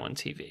on Magellan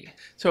TV?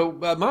 So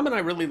Mom and I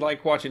really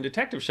like watching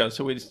detective shows,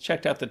 so we just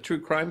checked out the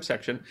true crime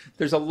section.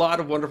 There's a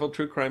lot of wonderful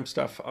true crime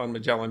stuff on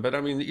Magellan, but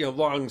I mean,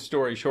 long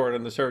story short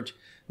on the search,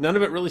 none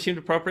of it really seemed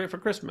appropriate for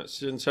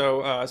Christmas. And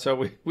so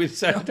we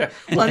decided to...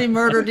 Bloody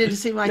murder didn't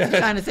seem like the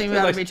kind of thing we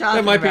ought to be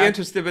talking about. That might be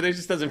interesting, but it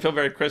just doesn't feel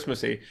very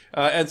Christmassy.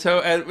 And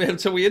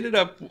so we ended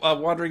up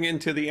wandering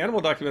into the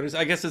animal documentaries.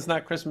 I guess it's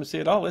not Christmassy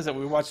at all, is it?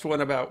 We watched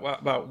one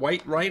about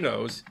white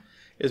rhinos,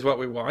 is what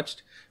we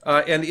watched,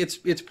 and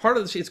it's part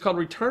of this. It's called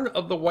Return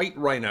of the White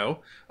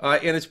Rhino,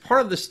 and it's part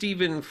of the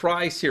Stephen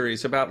Fry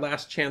series about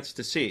Last Chance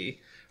to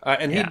See.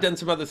 And he'd done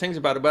some other things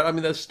about it. But, I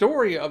mean, the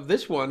story of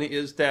this one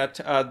is that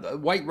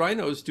white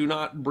rhinos do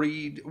not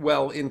breed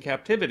well in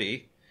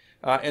captivity.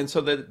 And so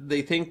that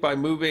they think by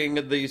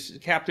moving these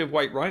captive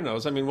white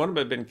rhinos, I mean, one of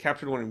them had been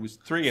captured when he was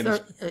 3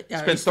 and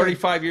spent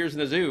 35 years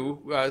in a zoo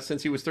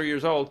since he was 3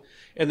 years old.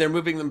 And they're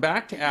moving them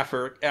back to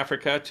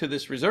Africa to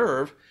this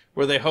reserve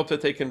where they hope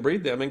that they can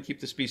breed them and keep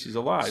the species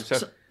alive.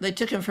 So they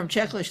took him from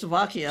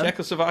Czechoslovakia,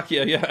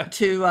 yeah,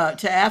 to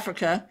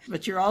Africa.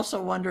 But you're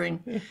also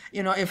wondering,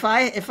 if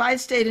I'd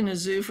stayed in a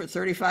zoo for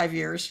 35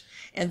 years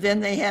and then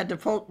they had to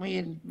poke me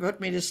and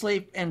put me to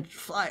sleep and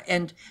fly,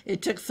 and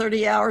it took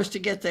 30 hours to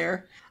get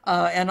there.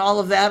 And all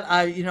of that,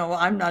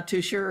 I'm not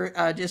too sure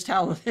just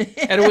how.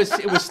 And it was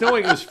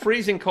snowing. It was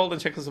freezing cold in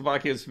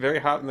Czechoslovakia. It's very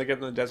hot when they get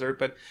in the desert.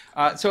 But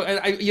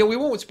we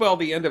won't spoil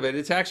the end of it.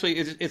 It's actually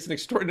it's an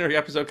extraordinary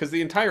episode because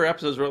the entire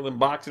episode is really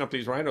boxing up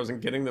these rhinos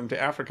and getting them to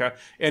Africa,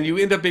 and you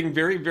end up being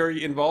very,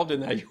 very involved in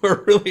that.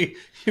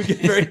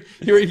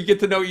 You get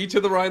to know each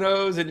of the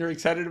rhinos, and you're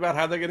excited about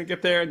how they're going to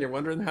get there, and you're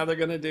wondering how they're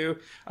going to do.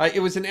 It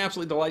was an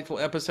absolutely delightful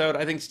episode.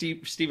 I think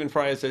Stephen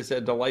Fry is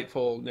a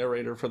delightful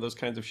narrator for those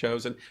kinds of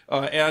shows, and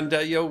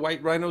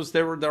white rhinos,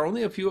 there are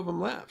only a few of them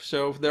left.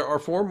 So there are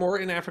 4 more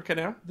in Africa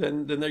now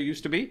than there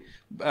used to be.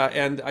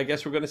 And I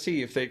guess we're going to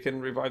see if they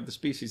can revive the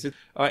species.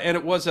 And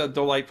it was a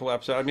delightful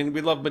episode. I mean,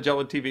 we love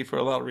Magellan TV for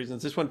a lot of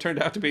reasons. This one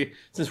turned out to be,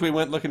 since we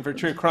went looking for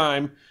true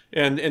crime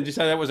and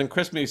decided that wasn't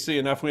Christmassy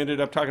enough, we ended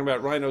up talking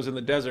about rhinos in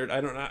the desert.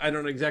 I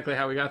don't know exactly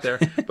how we got there,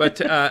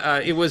 but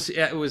it was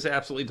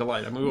absolutely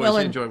delightful. I mean, we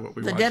always enjoy what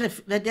we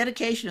watch. The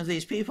dedication of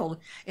these people,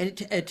 it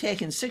had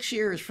taken 6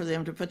 years for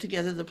them to put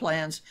together the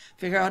plans,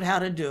 figure out how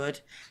to do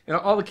it.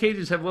 All the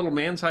cages have little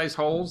man-sized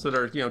holes that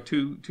are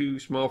too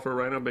small for a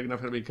rhino, big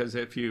enough because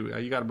if you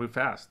got to move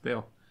fast, they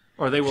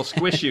will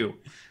squish you.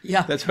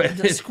 Yeah, that's what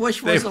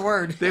squish was the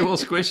word. They will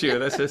squish you.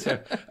 That's it.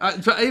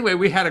 So anyway,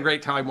 we had a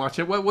great time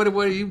watching it. What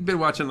have you been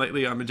watching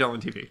lately on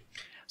Magellan TV?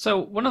 So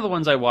one of the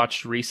ones I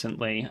watched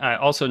recently,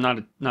 also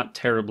not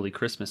terribly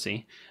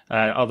Christmassy,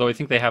 although I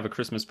think they have a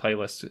Christmas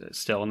playlist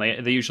still, and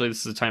they usually, this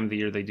is the time of the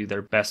year they do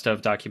their best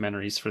of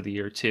documentaries for the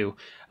year too.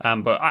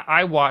 But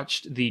I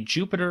watched the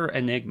Jupiter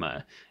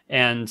Enigma,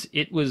 and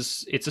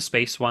it's a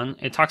space one.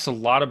 It talks a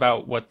lot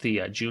about what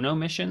the Juno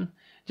mission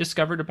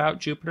discovered about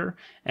Jupiter,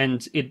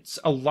 and it's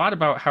a lot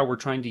about how we're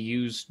trying to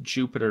use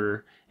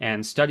Jupiter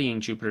and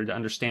studying Jupiter to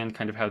understand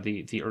kind of how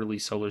the early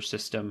solar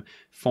system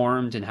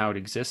formed and how it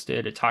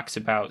existed. It talks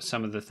about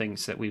some of the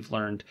things that we've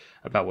learned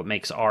about what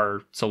makes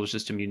our solar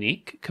system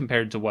unique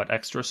compared to what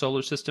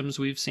extrasolar systems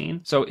we've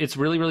seen. So it's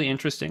really, really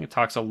interesting. It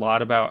talks a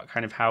lot about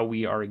kind of how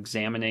we are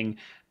examining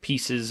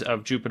pieces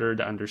of Jupiter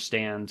to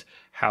understand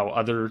how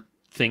other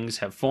things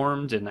have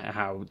formed and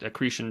how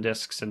accretion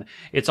disks, and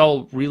it's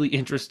all really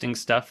interesting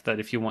stuff that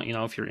if you want,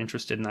 if you're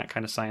interested in that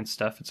kind of science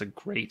stuff, it's a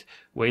great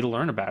way to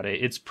learn about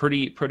it. It's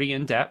pretty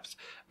in depth,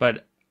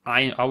 but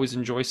I always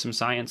enjoy some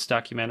science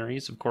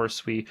documentaries. Of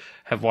course, we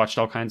have watched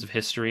all kinds of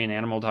history and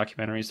animal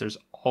documentaries. There's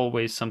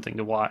always something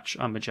to watch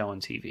on Magellan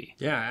TV.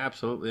 Yeah,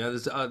 absolutely.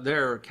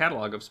 Their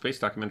catalog of space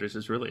documentaries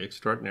is really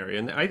extraordinary,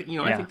 and I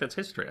think that's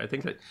history. I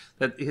think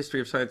that the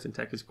history of science and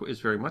tech is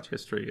very much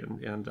history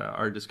and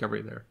our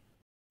discovery there.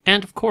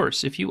 And of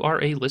course, if you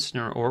are a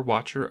listener or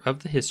watcher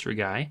of The History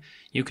Guy,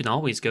 you can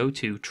always go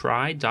to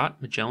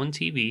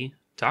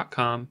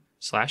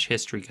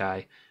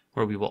try.magellantv.com/historyguy,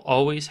 where we will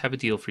always have a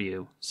deal for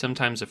you,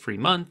 sometimes a free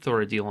month or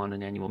a deal on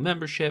an annual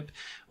membership,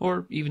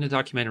 or even a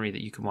documentary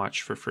that you can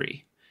watch for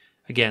free.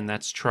 Again,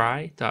 that's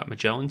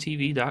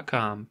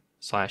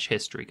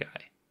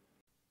try.magellantv.com/historyguy.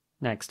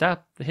 Next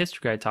up, The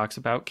History Guy talks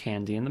about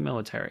candy in the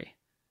military.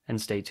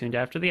 And stay tuned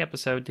after the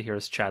episode to hear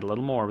us chat a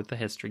little more with The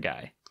History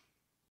Guy.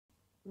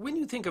 When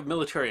you think of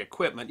military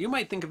equipment, you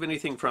might think of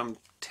anything from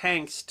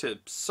tanks to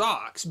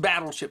socks,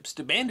 battleships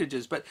to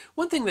bandages, but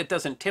one thing that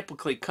doesn't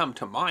typically come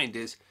to mind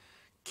is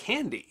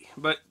candy.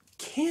 But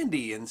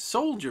candy and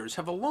soldiers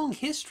have a long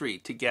history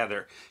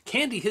together.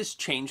 Candy has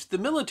changed the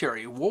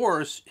military.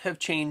 Wars have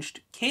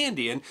changed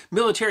candy, and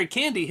military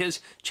candy has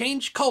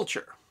changed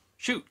culture.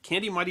 Shoot,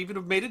 candy might even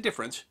have made a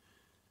difference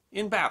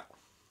in battle.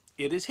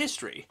 It is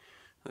history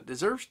that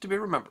deserves to be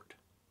remembered.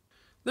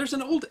 There's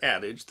an old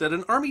adage that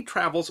an army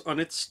travels on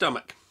its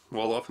stomach.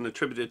 While often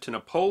attributed to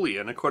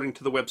Napoleon, according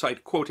to the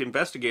website Quote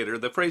Investigator,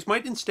 the phrase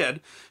might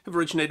instead have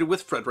originated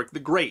with Frederick the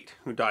Great,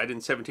 who died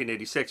in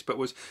 1786 but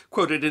was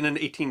quoted in an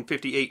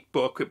 1858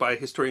 book by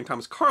historian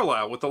Thomas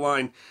Carlyle with the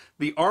line,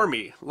 "The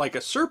army, like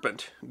a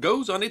serpent,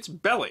 goes on its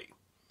belly."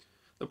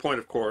 The point,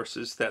 of course,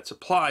 is that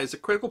supply is a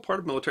critical part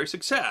of military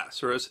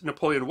success, or as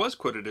Napoleon was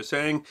quoted as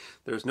saying,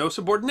 "There's no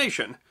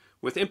subordination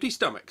with empty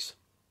stomachs."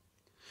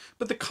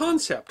 But the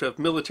concept of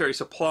military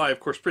supply, of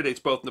course, predates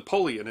both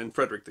Napoleon and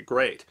Frederick the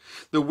Great.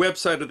 The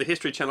website of the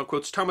History Channel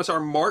quotes Thomas R.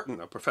 Martin,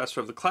 a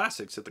professor of the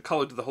classics at the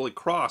College of the Holy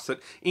Cross,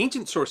 that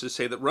ancient sources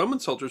say that Roman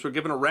soldiers were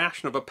given a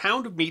ration of a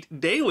pound of meat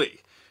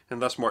daily.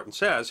 And thus Martin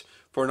says,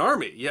 for an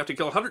army, you have to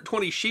kill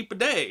 120 sheep a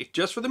day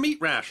just for the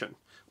meat ration,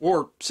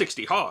 or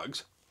 60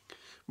 hogs.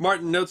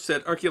 Martin notes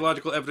that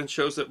archaeological evidence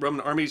shows that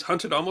Roman armies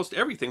hunted almost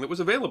everything that was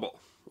available,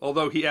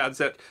 although he adds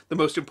that the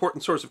most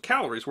important source of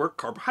calories were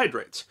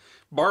carbohydrates,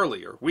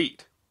 barley or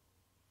wheat.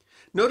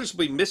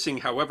 Noticeably missing,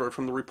 however,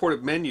 from the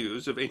reported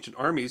menus of ancient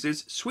armies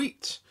is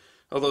sweets,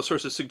 although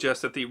sources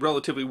suggest that the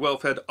relatively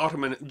well-fed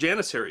Ottoman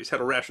janissaries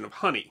had a ration of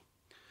honey.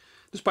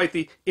 Despite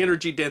the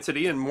energy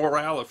density and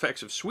morale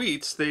effects of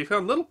sweets, they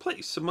found little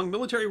place among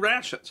military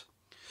rations.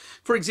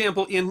 For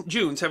example, in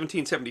June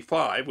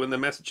 1775, when the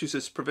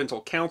Massachusetts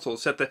Provincial Council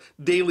set the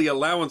daily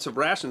allowance of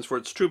rations for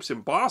its troops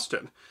in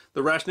Boston,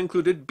 the ration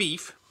included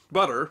beef,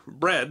 butter,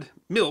 bread,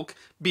 milk,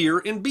 beer,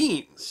 and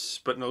beans,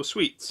 but no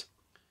sweets.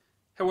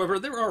 However,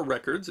 there are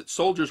records that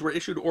soldiers were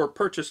issued or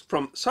purchased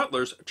from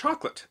sutlers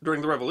chocolate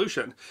during the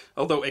Revolution,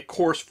 although a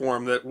coarse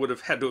form that would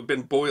have had to have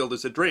been boiled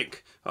as a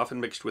drink, often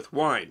mixed with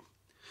wine.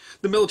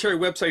 The military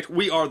website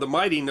We Are the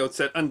Mighty notes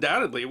that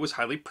undoubtedly it was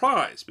highly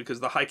prized because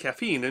of the high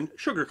caffeine and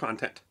sugar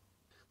content.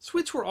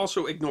 Sweets were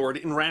also ignored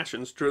in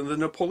rations during the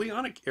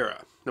Napoleonic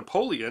era.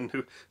 Napoleon,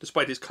 who,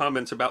 despite his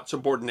comments about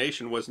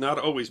subordination, was not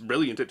always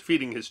brilliant at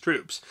feeding his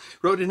troops,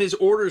 wrote in his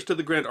orders to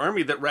the Grand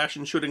Army that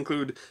rations should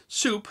include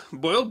soup,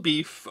 boiled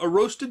beef, a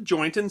roasted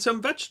joint, and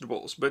some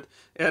vegetables, but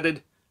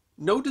added,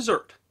 no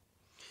dessert.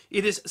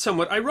 It is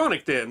somewhat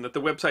ironic, then, that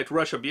the website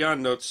Russia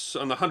Beyond notes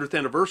on the 100th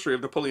anniversary of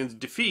Napoleon's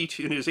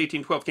defeat in his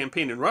 1812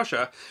 campaign in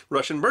Russia,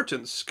 Russian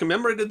merchants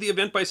commemorated the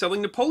event by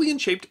selling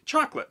Napoleon-shaped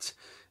chocolates,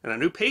 and a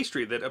new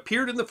pastry that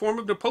appeared in the form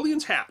of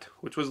Napoleon's hat,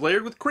 which was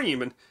layered with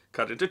cream and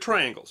cut into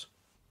triangles.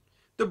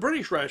 The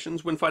British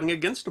rations, when fighting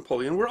against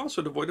Napoleon, were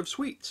also devoid of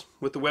sweets,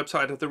 with the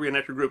website of the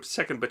reenactor group's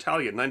 2nd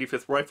Battalion,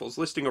 95th Rifles,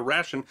 listing a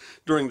ration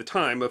during the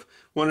time of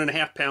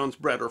 1½ pounds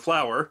bread or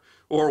flour,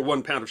 or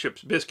 1 pound of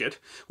ship's biscuit,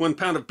 1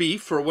 pound of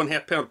beef or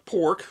 1/2 pound of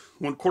pork,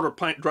 1/4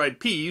 pint dried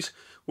peas,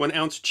 1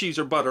 ounce cheese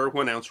or butter,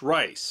 1 ounce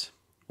rice.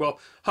 While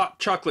hot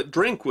chocolate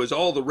drink was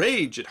all the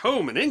rage at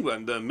home in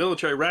England, the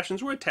military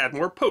rations were a tad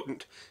more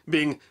potent,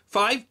 being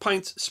 5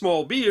 pints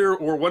small beer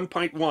or 1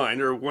 pint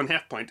wine or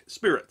 1/2 pint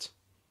spirits.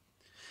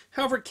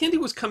 However, candy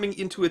was coming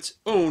into its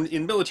own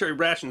in military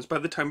rations by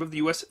the time of the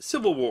U.S.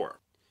 Civil War.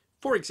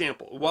 For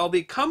example, while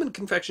the common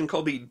confection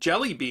called the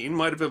jelly bean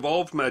might have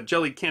evolved from a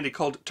jellied candy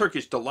called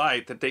Turkish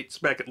Delight that dates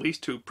back at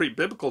least to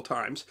pre-biblical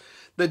times,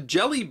 the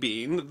jelly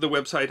bean, the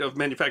website of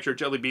manufacturer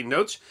Jelly Bean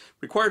notes,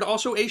 required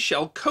also a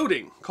shell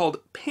coating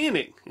called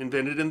panning,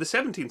 invented in the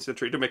 17th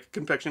century to make a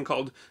confection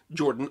called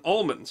Jordan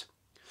almonds.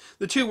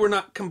 The two were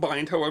not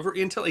combined, however,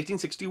 until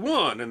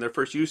 1861, and their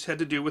first use had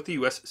to do with the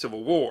U.S.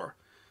 Civil War.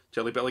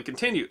 Jelly Belly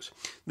continues.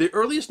 The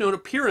earliest known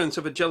appearance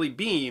of a jelly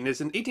bean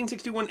is an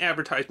 1861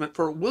 advertisement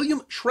for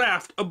William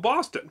Shraft of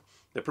Boston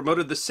that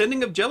promoted the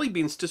sending of jelly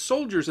beans to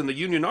soldiers in the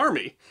Union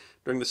Army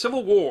during the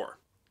Civil War.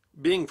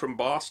 Being from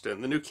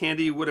Boston, the new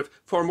candy would have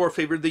far more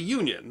favored the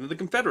Union than the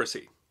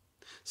Confederacy.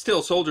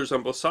 Still, soldiers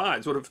on both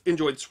sides would have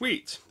enjoyed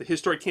sweets. The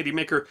historic candy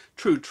maker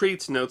True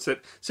Treats notes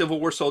that Civil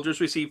War soldiers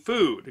received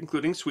food,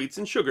 including sweets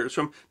and sugars,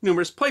 from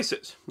numerous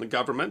places: the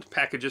government,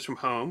 packages from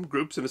home,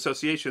 groups and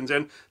associations,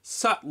 and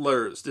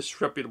sutlers,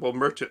 disreputable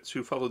merchants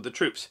who followed the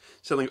troops,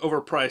 selling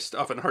overpriced,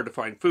 often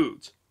hard-to-find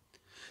foods.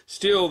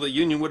 Still, the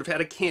Union would have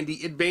had a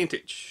candy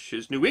advantage,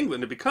 as New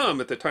England had become,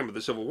 at the time of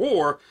the Civil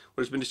War,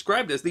 what has been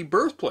described as the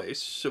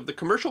birthplace of the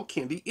commercial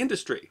candy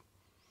industry.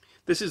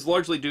 This is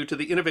largely due to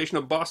the innovation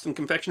of Boston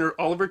confectioner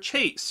Oliver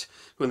Chase,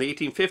 who in the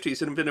 1850s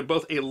had invented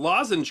both a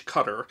lozenge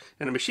cutter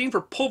and a machine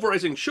for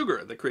pulverizing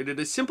sugar that created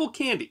a simple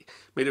candy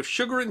made of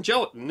sugar and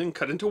gelatin and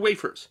cut into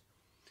wafers.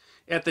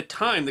 At the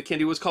time, the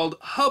candy was called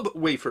hub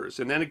wafers,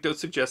 and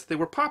anecdotes suggest they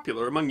were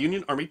popular among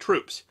Union Army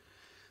troops.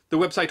 The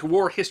website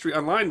War History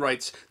Online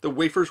writes, the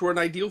wafers were an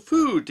ideal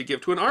food to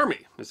give to an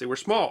army, as they were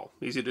small,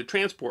 easy to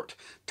transport,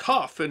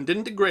 tough, and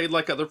didn't degrade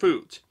like other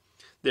foods.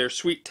 Their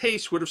sweet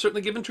taste would have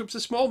certainly given troops a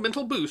small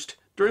mental boost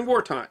during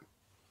wartime.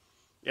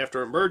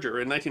 After a merger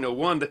in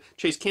 1901, the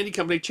Chase Candy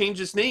Company changed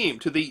its name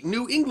to the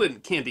New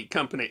England Candy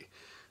Company,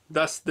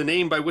 thus the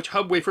name by which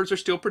hub wafers are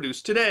still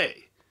produced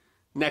today,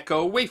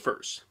 Necco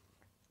wafers.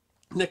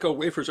 Necco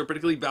wafers are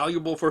particularly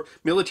valuable for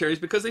militaries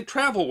because they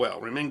travel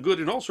well, remain good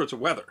in all sorts of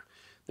weather.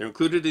 They're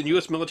included in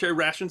U.S. military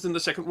rations in the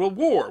Second World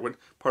War, when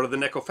part of the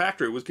Necco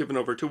factory was given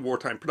over to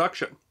wartime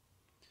production.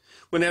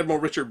 When Admiral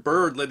Richard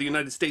Byrd led the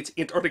United States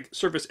Antarctic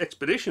Surface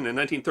Expedition in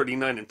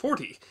 1939 and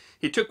 40,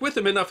 he took with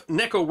him enough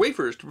Necco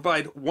wafers to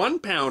provide 1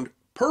 pound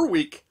per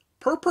week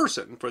per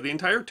person for the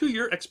entire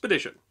 2-year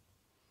expedition.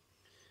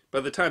 By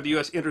the time the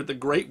U.S. entered the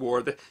Great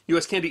War, the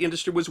U.S. candy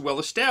industry was well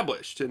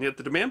established, and yet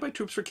the demand by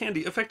troops for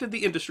candy affected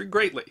the industry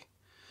greatly.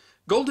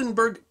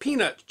 Goldenberg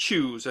Peanut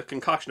Chews, a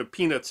concoction of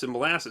peanuts and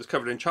molasses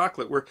covered in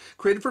chocolate, were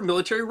created for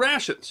military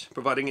rations,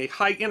 providing a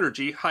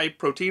high-energy,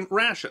 high-protein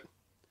ration.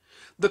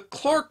 The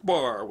Clark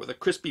Bar, with a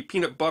crispy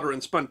peanut butter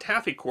and spun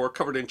taffy core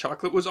covered in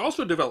chocolate, was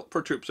also developed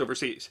for troops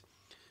overseas.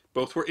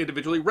 Both were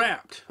individually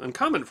wrapped,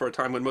 uncommon for a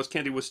time when most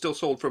candy was still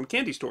sold from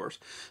candy stores,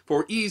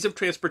 for ease of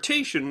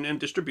transportation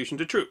and distribution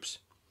to troops.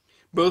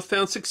 Both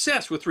found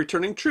success with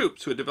returning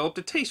troops who had developed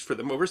a taste for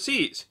them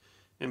overseas,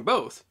 and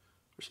both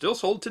are still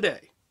sold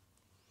today.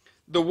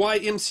 The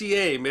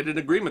YMCA made an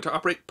agreement to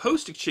operate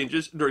post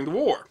exchanges during the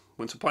war.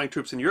 When supplying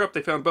troops in Europe,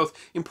 they found both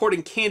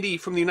importing candy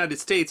from the United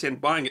States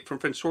and buying it from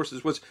French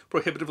sources was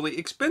prohibitively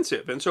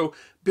expensive, and so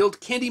built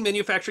candy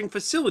manufacturing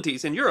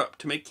facilities in Europe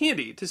to make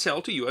candy to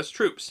sell to U.S.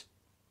 troops.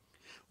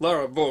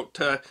 Lara Vogt,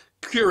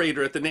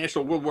 curator at the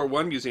National World War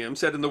I Museum,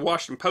 said in the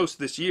Washington Post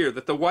this year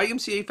that the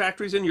YMCA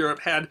factories in Europe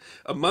had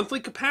a monthly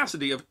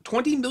capacity of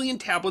 20 million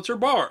tablets or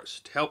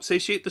bars to help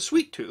satiate the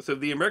sweet tooth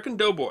of the American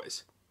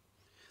doughboys.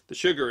 The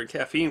sugar and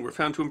caffeine were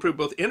found to improve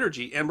both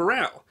energy and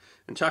morale,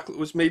 and chocolate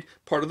was made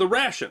part of the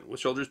ration,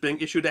 with soldiers being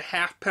issued a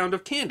half-pound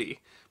of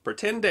candy per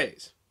 10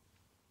 days.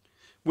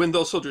 When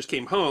those soldiers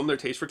came home, their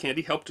taste for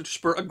candy helped to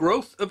spur a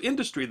growth of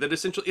industry that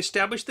essentially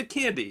established the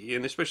candy,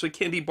 and especially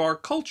candy bar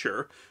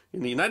culture,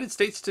 in the United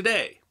States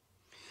today.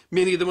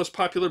 Many of the most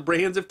popular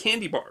brands of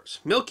candy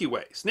bars, Milky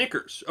Way,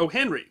 Snickers, O.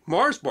 Henry,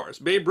 Mars Bars,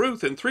 Babe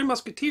Ruth, and Three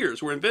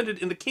Musketeers, were invented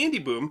in the candy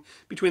boom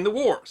between the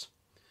wars.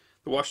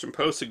 The Washington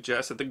Post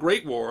suggests that the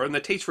Great War and the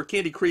taste for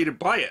candy created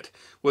by it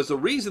was the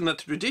reason that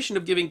the tradition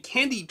of giving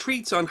candy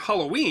treats on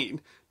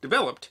Halloween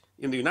developed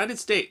in the United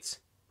States.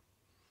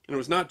 And it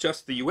was not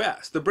just the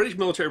U.S. The British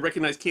military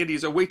recognized candy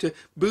as a way to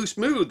boost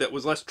mood that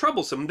was less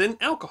troublesome than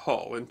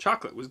alcohol, and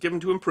chocolate was given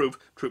to improve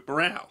troop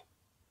morale.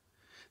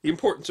 The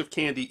importance of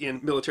candy in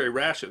military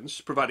rations,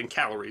 providing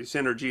calories,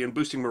 energy, and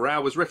boosting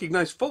morale, was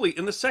recognized fully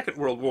in the Second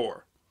World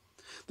War.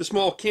 The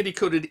small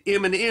candy-coated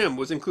M&M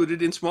was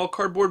included in small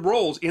cardboard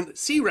rolls in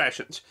C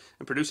rations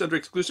and produced under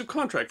exclusive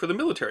contract for the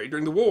military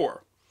during the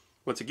war.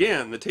 Once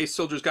again, the taste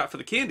soldiers got for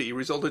the candy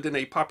resulted in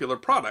a popular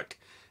product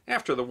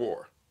after the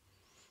war.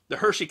 The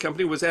Hershey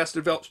Company was asked to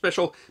develop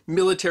special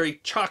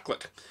military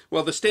chocolate.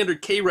 While the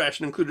standard K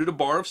ration included a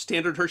bar of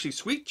standard Hershey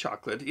sweet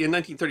chocolate, in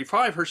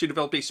 1935 Hershey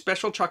developed a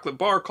special chocolate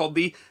bar called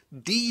the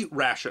D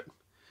ration.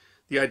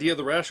 The idea of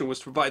the ration was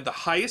to provide the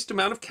highest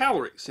amount of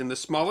calories in the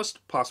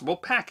smallest possible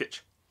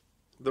package.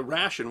 The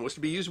ration was to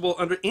be usable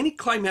under any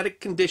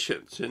climatic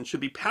conditions and should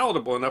be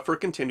palatable enough for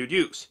continued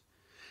use.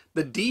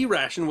 The D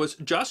ration was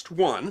just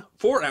one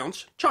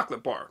 4-ounce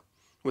chocolate bar,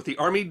 with the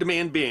Army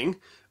demand being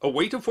a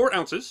weight of 4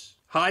 ounces,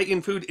 high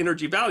in food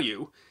energy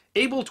value,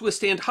 able to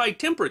withstand high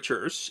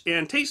temperatures,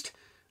 and taste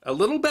a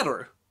little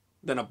better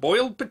than a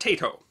boiled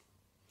potato.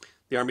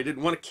 The Army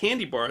didn't want a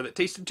candy bar that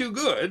tasted too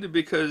good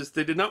because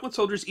they did not want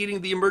soldiers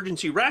eating the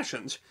emergency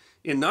rations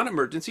in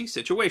non-emergency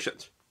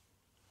situations.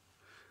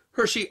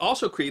 Hershey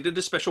also created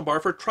a special bar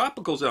for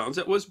tropical zones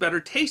that was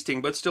better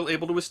tasting but still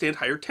able to withstand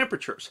higher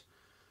temperatures.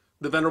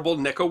 The venerable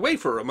Necco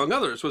wafer, among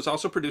others, was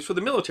also produced for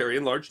the military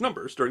in large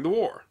numbers during the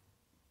war.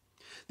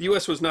 The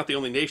U.S. was not the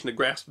only nation to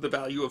grasp the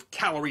value of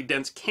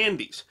calorie-dense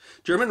candies.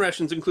 German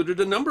rations included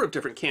a number of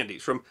different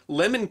candies, from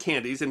lemon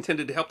candies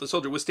intended to help the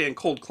soldier withstand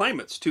cold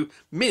climates, to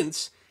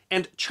mints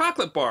and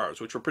chocolate bars,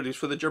 which were produced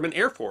for the German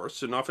Air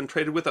Force and often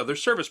traded with other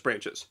service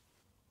branches.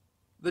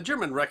 The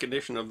German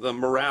recognition of the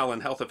morale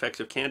and health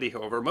effects of candy,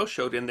 however, most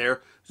showed in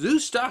their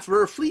Zustoff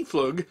für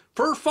Fliehflug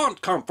für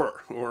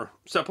Frontkämpfer, or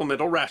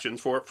supplemental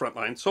rations for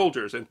frontline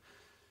soldiers, and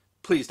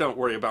please don't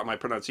worry about my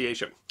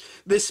pronunciation.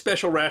 This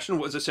special ration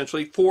was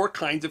essentially 4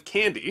 kinds of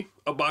candy,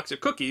 a box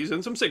of cookies,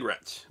 and some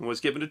cigarettes, and was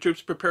given to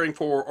troops preparing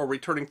for or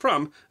returning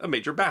from a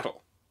major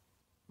battle.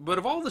 But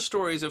of all the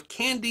stories of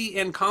candy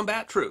and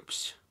combat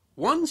troops,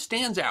 one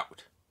stands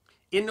out.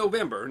 In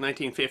November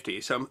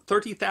 1950, some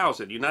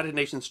 30,000 United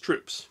Nations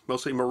troops,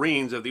 mostly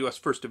Marines of the U.S.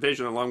 1st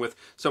Division along with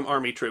some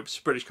Army troops,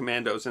 British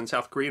commandos, and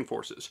South Korean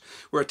forces,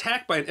 were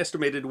attacked by an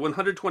estimated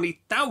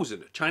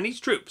 120,000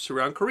 Chinese troops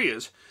around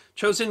Korea's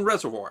Chosin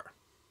Reservoir.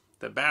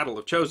 The Battle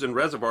of Chosin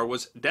Reservoir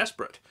was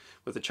desperate,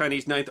 with the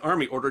Chinese Ninth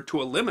Army ordered to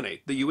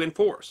eliminate the UN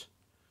force.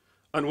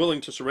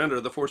 Unwilling to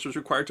surrender, the force was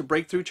required to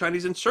break through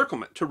Chinese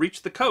encirclement to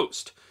reach the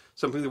coast,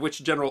 something to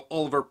which General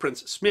Oliver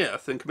Prince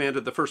Smith, in command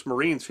of the 1st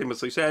Marines,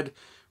 famously said,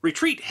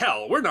 "Retreat,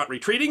 hell, we're not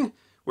retreating,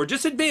 we're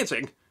just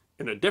advancing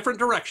in a different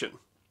direction."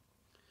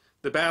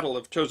 The Battle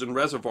of Chosin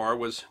Reservoir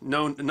was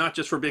known not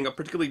just for being a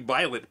particularly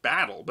violent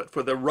battle, but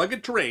for the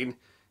rugged terrain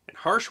and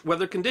harsh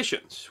weather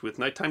conditions, with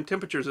nighttime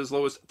temperatures as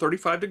low as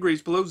 35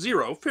 degrees below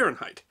 0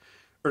 Fahrenheit,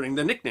 earning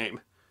the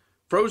nickname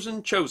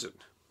Frozen Chosin.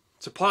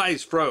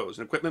 Supplies froze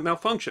and equipment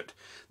malfunctioned.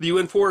 The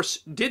UN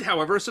force did,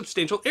 however,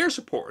 substantial air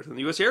support, and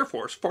the U.S. Air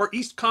Force, Far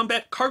East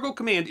Combat Cargo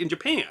Command in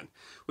Japan,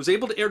 was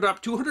able to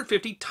airdrop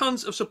 250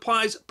 tons of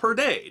supplies per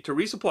day to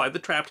resupply the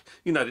trapped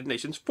United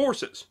Nations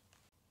forces.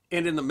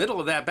 And in the middle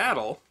of that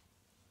battle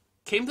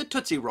came the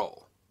Tootsie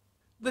Roll.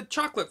 The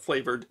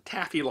chocolate-flavored,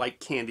 taffy-like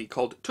candy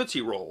called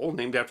Tootsie Roll,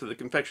 named after the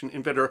confection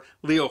inventor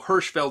Leo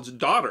Hirschfeld's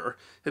daughter,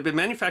 had been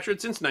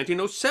manufactured since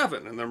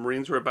 1907, and the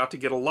Marines were about to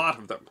get a lot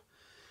of them.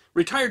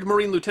 Retired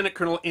Marine Lieutenant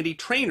Colonel Andy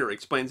Traynor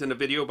explains in a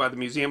video by the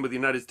Museum of the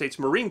United States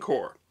Marine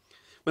Corps.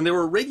 When they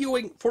were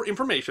radioing for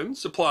information,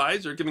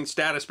 supplies, or giving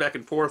status back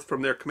and forth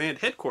from their command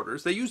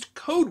headquarters, they used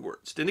code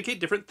words to indicate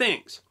different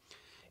things.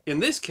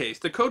 In this case,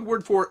 the code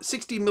word for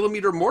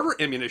 60mm mortar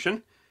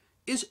ammunition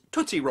is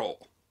Tootsie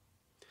Roll.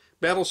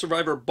 Battle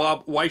survivor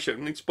Bob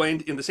Weishen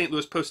explained in the St.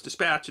 Louis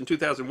Post-Dispatch in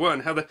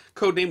 2001 how the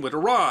code name went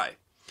awry.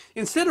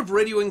 Instead of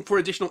radioing for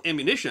additional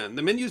ammunition,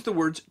 the men used the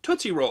words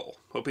Tootsie Roll,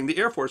 hoping the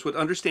Air Force would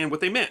understand what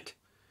they meant.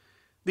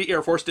 The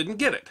Air Force didn't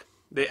get it.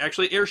 They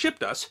actually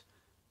airshipped us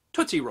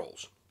Tootsie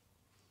Rolls.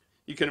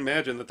 You can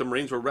imagine that the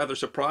Marines were rather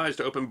surprised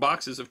to open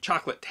boxes of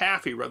chocolate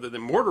taffy rather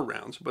than mortar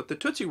rounds, but the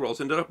Tootsie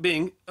Rolls ended up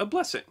being a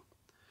blessing.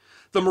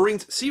 The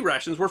Marines' sea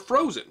rations were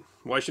frozen.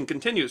 Weishen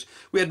continues,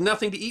 "We had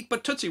nothing to eat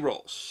but Tootsie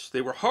Rolls.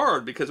 They were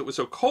hard because it was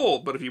so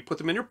cold, but if you put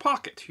them in your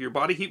pocket, your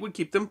body heat would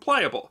keep them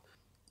pliable.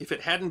 If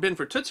it hadn't been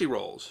for Tootsie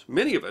Rolls,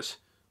 many of us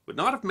would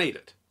not have made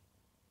it."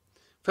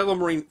 Fellow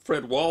Marine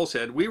Fred Wall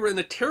said, "We were in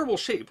a terrible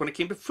shape when it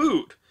came to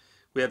food.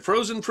 We had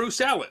frozen fruit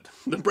salad.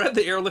 The bread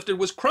the airlifted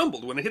was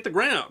crumbled when it hit the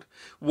ground.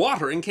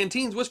 Water in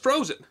canteens was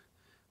frozen.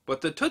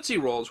 But the Tootsie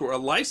Rolls were a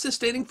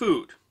life-sustaining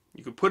food.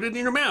 You could put it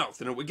in your mouth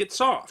and it would get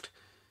soft.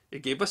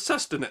 It gave us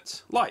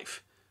sustenance,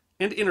 life,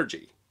 and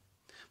energy."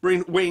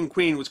 Marine Wayne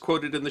Queen was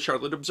quoted in the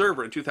Charlotte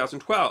Observer in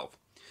 2012.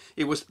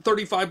 "It was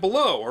 35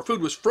 below. Our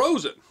food was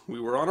frozen. We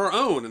were on our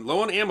own and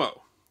low on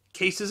ammo.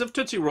 Cases of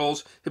Tootsie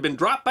Rolls had been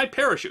dropped by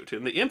parachute,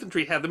 and the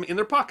infantry had them in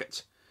their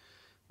pockets.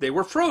 They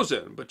were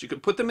frozen, but you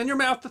could put them in your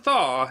mouth to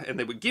thaw, and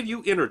they would give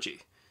you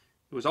energy.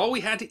 It was all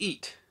we had to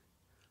eat.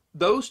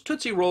 Those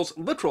Tootsie Rolls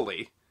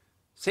literally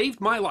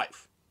saved my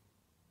life."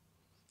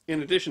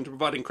 In addition to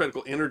providing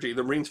critical energy,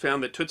 the Marines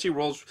found that Tootsie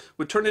Rolls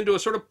would turn into a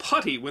sort of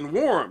putty when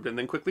warmed and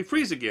then quickly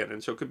freeze again,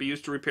 and so could be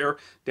used to repair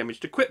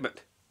damaged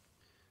equipment.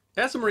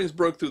 As the Marines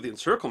broke through the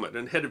encirclement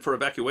and headed for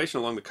evacuation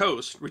along the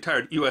coast,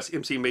 retired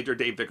USMC Major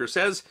Dave Vickers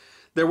says,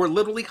 "There were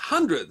literally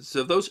hundreds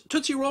of those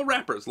Tootsie Roll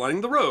wrappers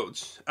lining the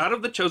roads out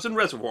of the chosen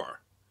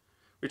reservoir."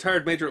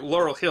 Retired Major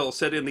Laurel Hill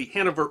said in the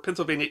Hanover,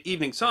 Pennsylvania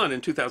Evening Sun in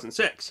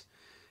 2006,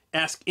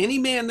 "Ask any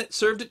man that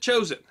served at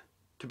Chosen.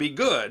 To be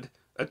good,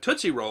 a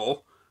Tootsie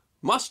Roll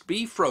must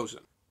be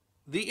frozen."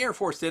 The Air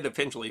Force did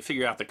eventually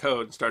figure out the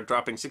code and start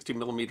dropping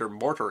 60mm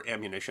mortar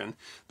ammunition.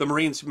 The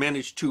Marines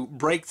managed to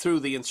break through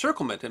the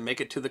encirclement and make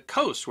it to the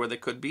coast where they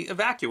could be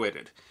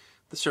evacuated.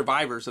 The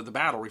survivors of the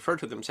battle refer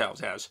to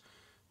themselves as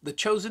the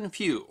Chosen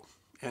Few,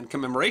 and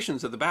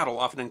commemorations of the battle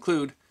often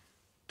include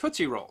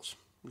Tootsie Rolls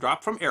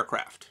dropped from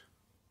aircraft.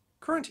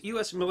 Current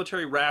U.S.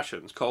 military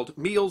rations, called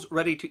Meals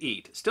Ready to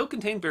Eat, still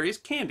contain various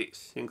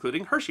candies,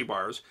 including Hershey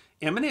bars,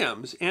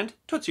 M&Ms, and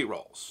Tootsie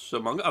Rolls,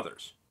 among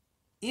others.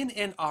 In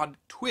an odd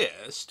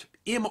twist,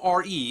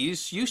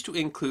 MREs used to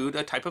include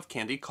a type of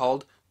candy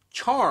called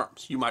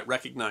Charms. You might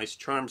recognize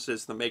Charms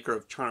as the maker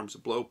of Charms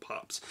Blow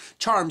Pops.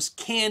 Charms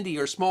candy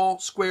are small,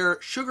 square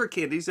sugar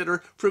candies that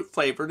are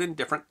fruit-flavored in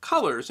different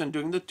colors, and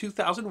during the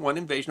 2001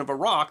 invasion of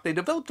Iraq, they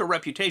developed a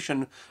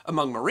reputation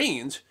among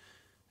Marines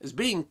as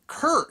being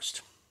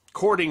cursed.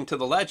 According to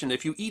the legend,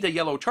 if you eat a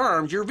yellow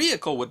Charms, your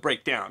vehicle would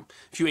break down.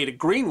 If you ate a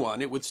green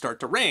one, it would start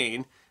to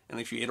rain, and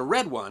if you ate a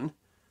red one,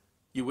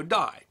 you would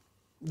die.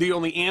 The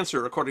only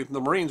answer, according to the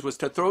Marines, was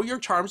to throw your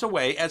Charms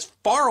away as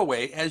far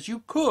away as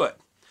you could.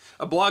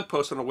 A blog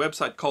post on a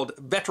website called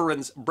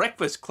Veterans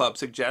Breakfast Club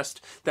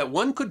suggests that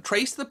one could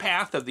trace the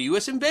path of the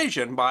U.S.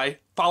 invasion by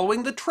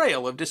following the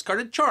trail of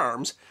discarded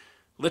Charms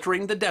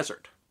littering the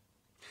desert.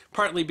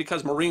 Partly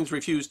because Marines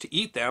refused to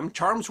eat them,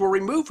 Charms were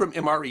removed from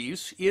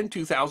MREs in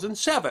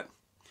 2007.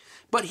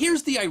 But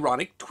here's the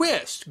ironic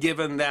twist,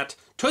 given that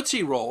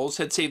Tootsie Rolls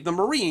had saved the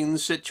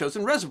Marines at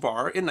Chosin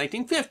Reservoir in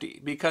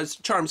 1950, because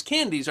Charms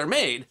candies are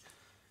made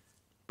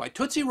by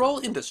Tootsie Roll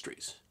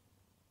Industries.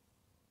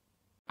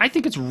 I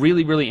think it's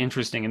really, really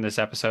interesting in this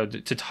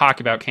episode to talk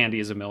about candy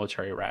as a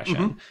military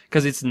ration,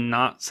 because it's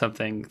not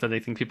something that I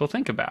think people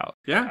think about.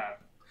 Yeah.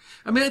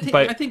 I mean,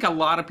 I think a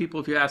lot of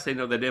people, if you ask, they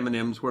know that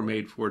M&Ms were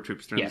made for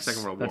troops during the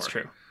Second World War. That's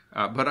true.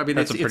 But I mean,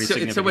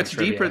 it's so much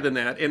deeper than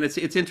that, and it's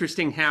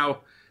interesting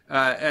how.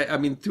 I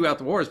mean, throughout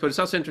the wars, but it's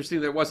also interesting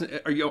that it wasn't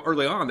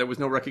early on. There was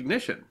no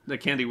recognition that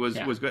candy was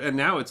good, and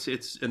now it's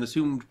an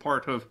assumed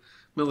part of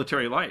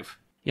military life.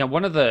 Yeah,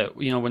 one of the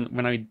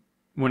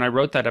when I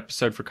wrote that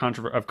episode for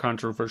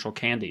controversial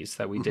candies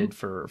that we did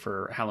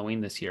for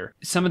Halloween this year,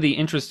 some of the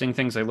interesting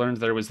things I learned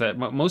there was that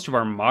most of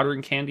our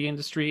modern candy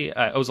industry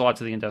owes a lot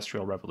to the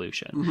Industrial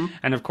Revolution.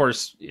 And of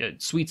course,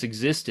 sweets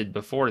existed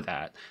before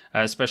that,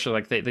 especially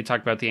like they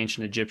talk about the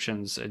ancient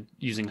Egyptians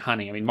using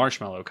honey. I mean,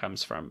 marshmallow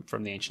comes from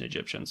the ancient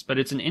Egyptians. But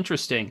it's an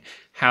interesting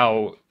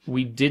how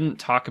we didn't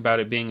talk about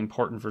it being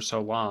important for so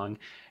long,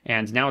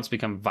 and now it's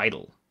become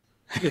vital.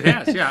 It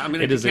has, yeah. I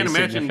mean, you can't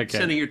imagine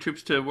sending your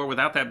troops to war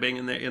without that being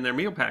in their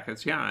meal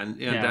packets,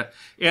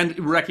 and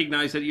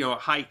recognize that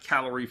high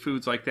calorie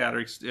foods like that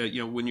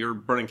are when you're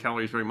burning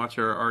calories very much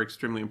are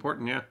extremely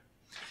important,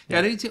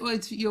 And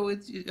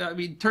I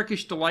mean,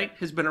 Turkish delight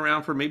has been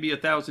around for maybe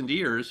 1,000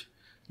 years.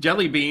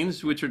 Jelly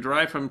beans, which are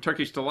derived from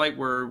Turkish delight,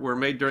 were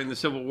made during the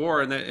Civil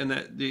War, and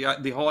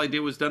the whole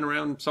idea was done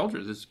around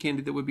soldiers. It's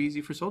candy that would be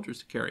easy for soldiers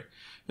to carry,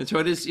 and so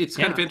it's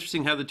kind of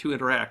interesting how the two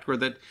interact. Where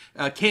that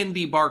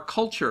candy bar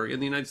culture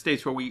in the United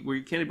States,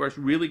 where candy bars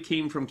really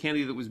came from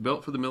candy that was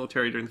built for the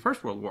military during the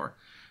First World War.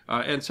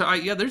 And so,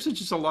 there's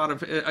just a lot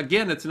of,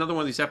 again, it's another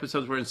one of these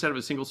episodes where instead of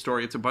a single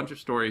story, it's a bunch of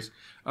stories.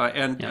 All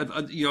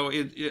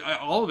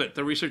of it,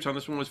 the research on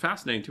this one was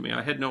fascinating to me.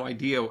 I had no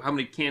idea how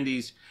many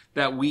candies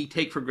that we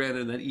take for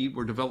granted that eat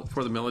were developed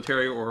for the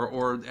military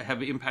or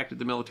have impacted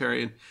the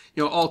military. And,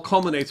 all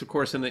culminates, of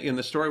course, in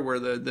the story where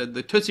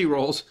the Tootsie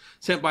Rolls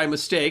sent by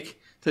mistake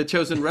to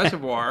Chosin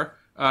Reservoir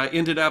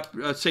ended up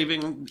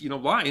saving,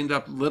 ended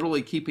up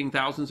literally keeping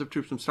thousands of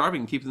troops from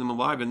starving, keeping them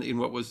alive in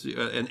what was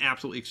an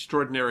absolutely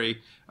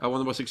extraordinary, one of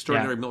the most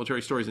extraordinary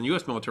military stories in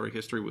U.S. military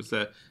history was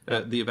the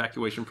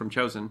evacuation from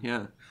Chosin.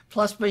 Yeah.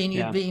 Plus being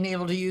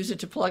able to use it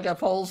to plug up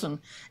holes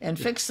and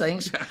fix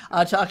things.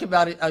 Talk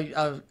about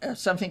it,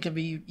 something can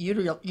be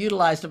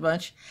utilized a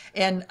bunch.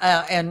 And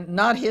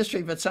not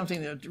history, but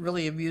something that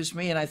really amused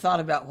me and I thought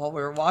about while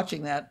we were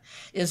watching that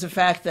is the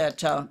fact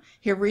that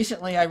here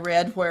recently I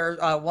read where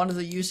one of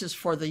the uses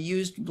for the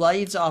used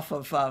blades off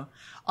of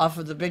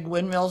the big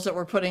windmills that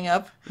we're putting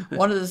up,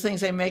 one of the things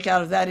they make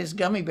out of that is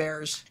gummy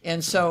bears.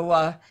 And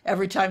so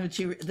every time that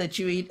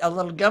you eat a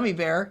little gummy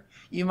bear,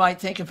 you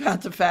might think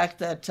about the fact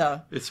that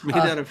it's made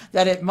out of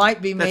that it might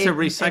be made. That's a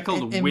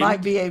recycled wind. It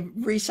might be a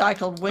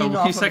recycled wing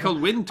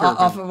wind turbine.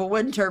 Off of a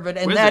wind turbine,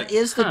 and that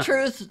is the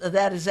truth.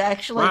 That is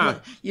actually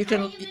you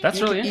can.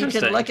 That's really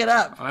interesting. You can look it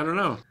up. I don't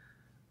know.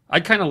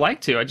 I'd kind of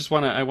like to. I just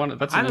want to.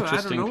 That's an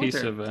interesting piece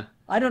of.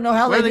 I don't know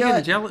how Where they do get it.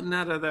 the gelatin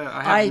out of that?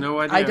 I have no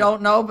idea. I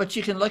don't know, but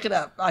you can look it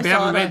up. We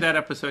haven't made that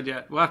episode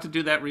yet. We'll have to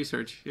do that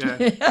research. Yeah.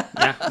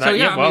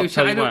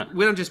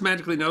 We don't just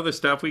magically know this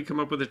stuff. We come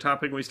up with a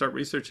topic and we start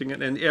researching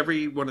it. And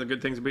every one of the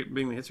good things of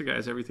being the history guy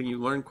is everything you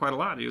learn quite a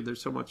lot. There's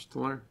so much to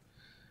learn.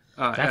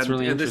 That's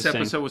really interesting. And this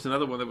episode was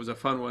another one that was a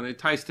fun one. It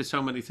ties to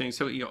so many things.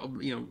 So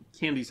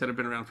candies that have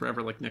been around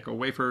forever, like Necco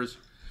wafers.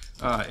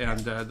 And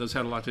those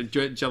had a lot to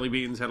jelly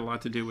beans had a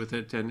lot to do with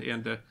it, and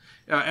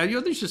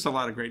there's just a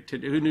lot of great.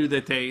 Who knew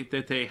that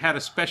they had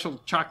a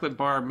special chocolate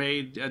bar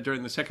made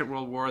during the Second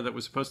World War that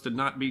was supposed to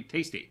not be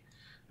tasty.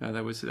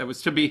 That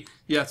was to be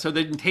so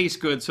they didn't taste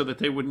good, so that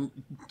they wouldn't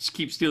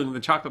keep stealing the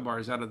chocolate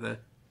bars out of the.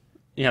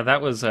 Yeah,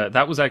 that was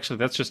actually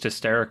that's just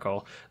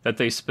hysterical that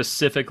they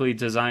specifically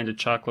designed a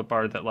chocolate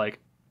bar that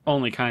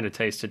only kind of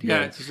tasted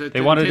good. Yeah,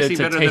 they wanted it to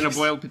better taste than a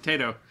boiled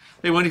potato.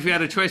 They wanted if you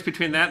had a choice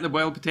between that and the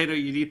boiled potato,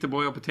 you'd eat the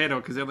boiled potato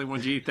because they only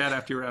wanted you to eat that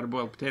after you were out of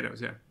boiled potatoes.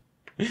 Yeah.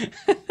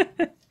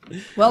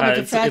 Well, but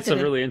the fact it's that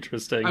a really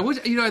interesting.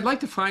 I'd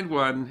like to find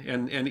one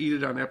and eat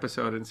it on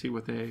episode and see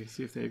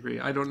if they agree.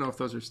 I don't know if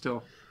those are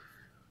still.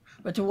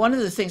 But one of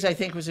the things I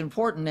think was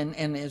important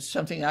and is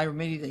something I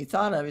immediately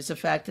thought of is the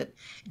fact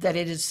that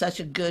it is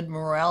such a good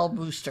morale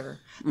booster.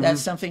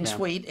 That's something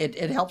sweet.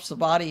 It helps the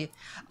body,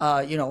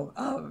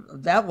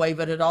 that way.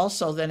 But it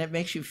also then it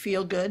makes you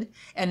feel good,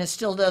 and it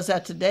still does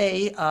that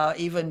today.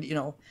 Even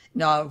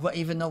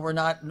though we're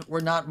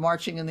not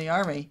marching in the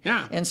army.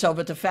 Yeah. And so,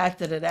 but the fact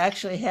that it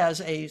actually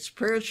has a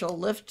spiritual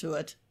lift to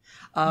it.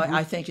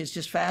 I think is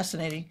just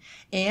fascinating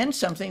and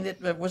something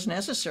that was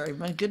necessary.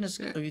 My goodness,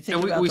 you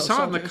think about we those saw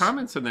soldiers. in the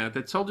comments on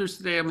that soldiers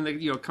today,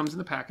 it comes in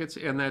the packets,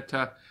 and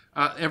that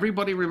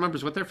everybody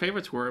remembers what their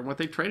favorites were and what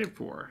they traded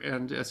for.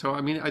 And so,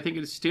 I think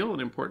it is still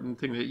an important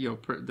thing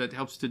that that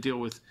helps to deal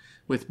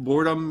with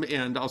boredom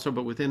and also,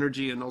 but with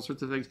energy and all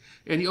sorts of things.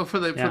 And for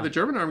the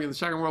German army in the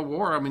Second World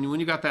War, when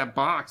you got that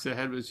box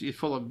that was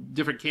full of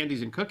different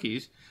candies and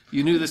cookies,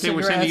 you knew that they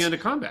were sending you into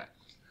combat.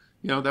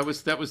 That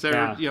was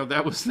their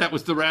that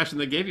was the ration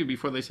they gave you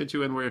before they sent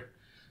you in where.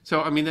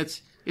 So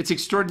it's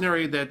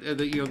extraordinary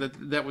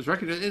that was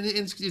recognized, and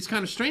it's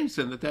kind of strange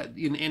then that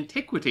in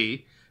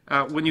antiquity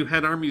when you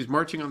had armies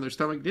marching on their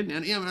stomach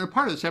didn't. And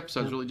part of this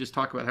episode is really just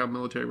talk about how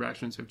military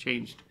rations have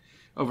changed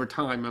over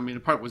time. A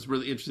part was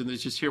really interesting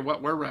is just hear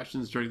what were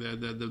rations during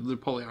the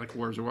Napoleonic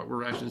Wars or what were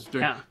rations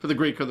for the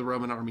Greek or the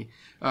Roman army.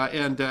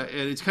 And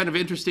it's kind of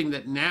interesting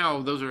that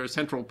now those are a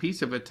central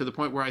piece of it to the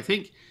point where I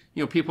think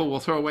people will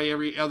throw away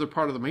every other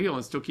part of the meal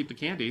and still keep the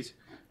candies.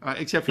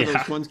 Except for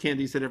those ones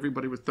candies that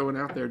everybody was throwing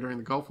out there during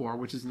the Gulf War,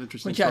 which is an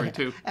interesting story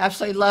too.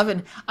 Absolutely love,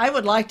 and I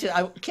would like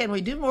to. Can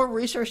we do more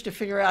research to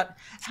figure out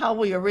how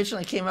we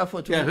originally came up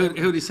with?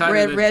 Who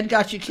decided red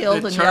got you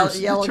killed and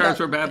yellow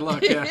charms were bad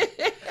luck? Yeah,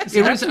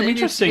 it's an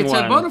interesting it's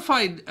one. a bona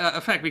fide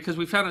effect because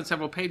we found it on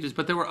several pages,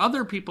 but there were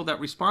other people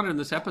that responded in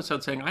this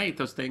episode saying I ate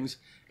those things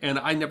and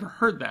I never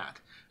heard that.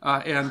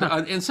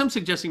 And some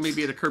suggesting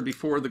maybe it occurred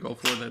before the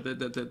Gulf War,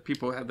 that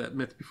people had that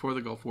myth before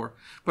the Gulf War.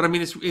 But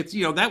it's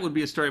that would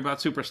be a story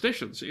about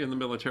superstitions in the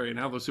military and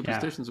how those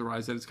superstitions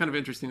arise. And it's kind of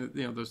interesting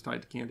that those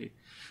tied to candy.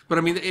 But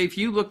if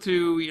you look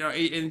to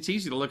and it's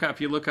easy to look up.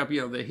 If you look up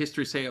the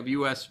history, say, of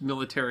U.S.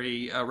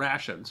 military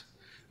rations.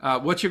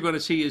 What you're going to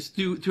see is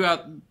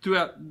throughout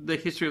the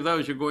history of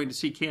those, you're going to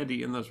see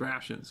candy in those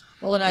rations.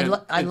 Well, and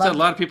I love a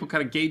lot of people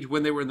kind of gauge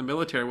when they were in the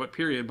military, what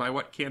period, by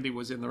what candy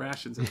was in the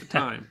rations at the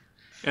time.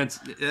 And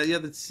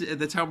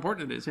that's how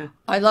important it is. Yeah,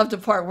 I loved the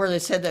part where they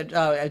said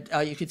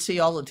that you could see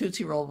all the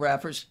Tootsie Roll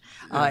wrappers.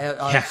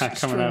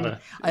 Coming out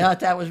of. I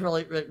thought that was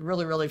really,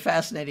 really, really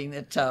fascinating.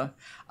 That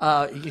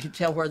you could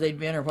tell where they'd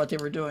been or what they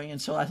were doing,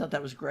 and so I thought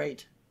that was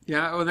great.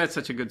 Yeah, that's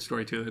such a good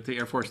story too. That the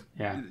Air Force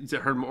heard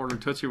them order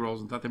Tootsie Rolls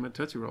and thought they meant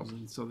Tootsie Rolls,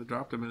 and so they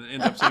dropped them and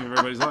ended up saving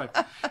everybody's life.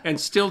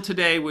 And still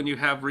today, when you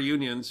have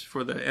reunions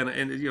for and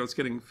it's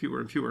getting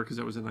fewer and fewer because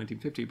that was in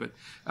 1950.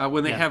 But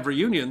when they have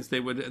reunions, they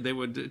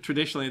would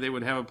traditionally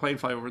have a plane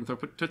fly over and throw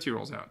Tootsie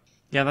Rolls out.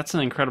 Yeah, that's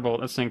an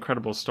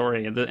incredible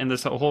story, and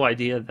this whole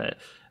idea that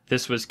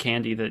this was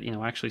candy that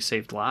actually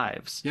saved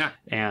lives. Yeah,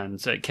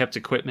 and kept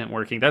equipment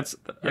working. That's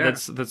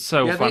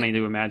so funny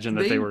to imagine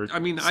that they were. I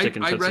mean,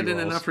 I read in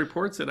enough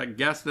reports that I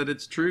guess that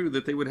it's true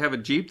that they would have a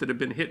Jeep that had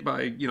been hit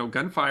by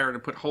gunfire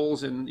and put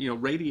holes in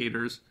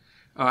radiators,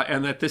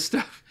 and that this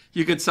stuff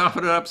you could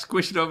soften it up,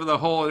 squish it over the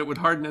hole, and it would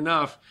harden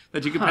enough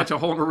that you could patch a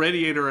hole in a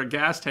radiator, or a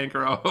gas tank,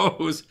 or a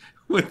hose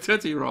with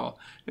Tootsie Roll.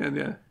 And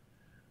yeah.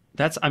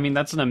 It's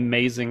an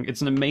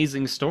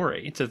amazing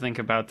story to think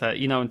about that.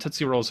 And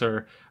Tootsie Rolls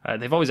are,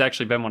 they've always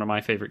actually been one of my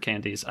favorite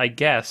candies. I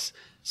guess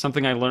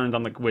something I learned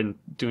when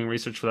doing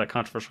research for that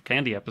controversial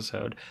candy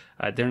episode,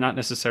 they're not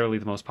necessarily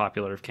the most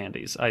popular of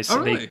candies.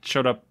 Really?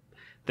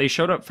 They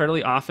showed up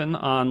fairly often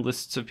on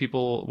lists of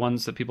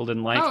ones that people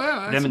didn't like. Oh,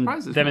 yeah, that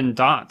surprises them me. and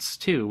Dots,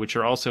 too, which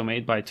are also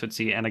made by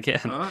Tootsie, and again,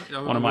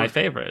 one of my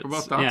favorites. We're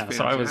both Dots fans,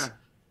 so I was...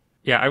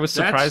 Yeah, I was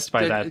surprised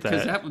by that.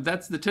 Because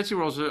that's the Tootsie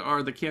Rolls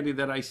are the candy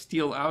that I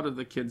steal out of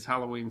the kids'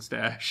 Halloween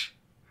stash.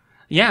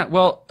 Yeah,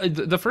 well,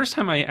 the first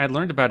time I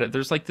learned about it,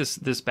 there's like this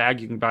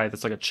bag you can buy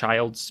that's like a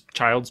child's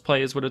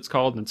play is what it's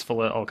called, and it's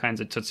full of all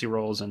kinds of Tootsie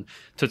Rolls and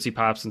Tootsie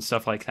Pops and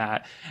stuff like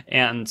that.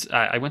 And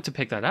I went to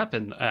pick that up,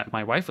 and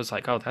my wife was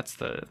like, "Oh,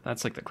 that's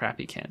like the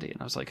crappy candy," and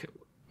I was like,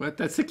 "What?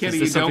 That's the candy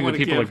you don't want to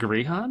give? People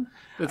agree on?"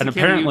 And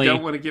apparently, you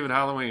don't want to give at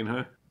Halloween,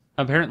 huh?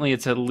 Apparently,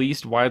 it's at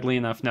least widely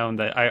enough known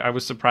that I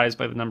was surprised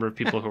by the number of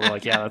people who were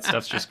like, "Yeah, that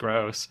stuff's just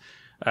gross."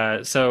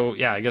 So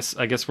yeah, I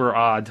guess we're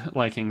odd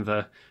liking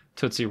the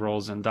Tootsie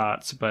Rolls and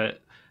Dots,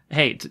 but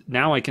hey,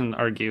 now I can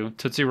argue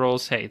Tootsie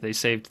Rolls. Hey, they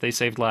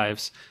saved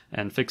lives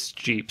and fixed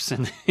Jeeps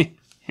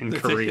in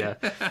Korea.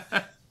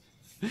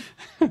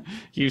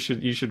 You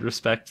should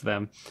respect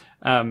them.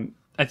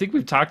 I think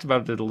we've talked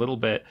about it a little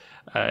bit.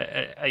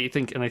 I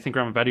think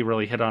Grandma Betty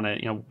really hit on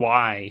it.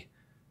 Why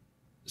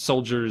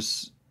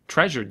soldiers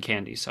treasured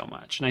candy so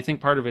much, and I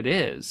think part of it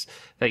is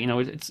that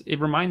it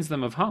reminds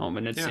them of home,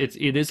 and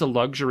it is a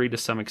luxury to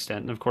some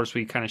extent, and of course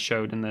we kind of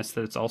showed in this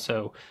that it's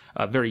also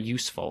very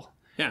useful.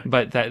 Yeah.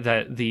 But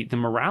that the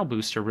morale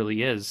booster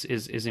really is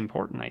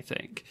important. I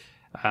think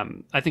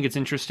it's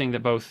interesting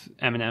that both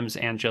M&Ms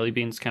and jelly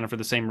beans, kind of for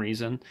the same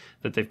reason,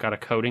 that they've got a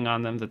coating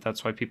on them,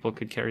 that's why people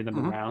could carry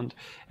them around.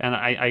 And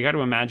I got to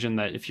imagine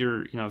that if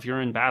you're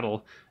in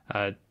battle,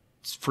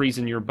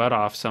 freezing your butt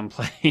off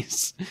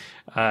someplace,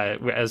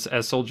 as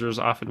soldiers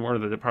often were,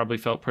 that it probably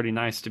felt pretty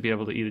nice to be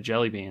able to eat a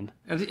jelly bean.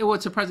 And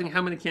it's surprising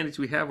how many candies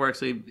we have were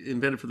actually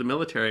invented for the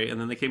military, and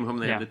then they came home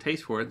and they had the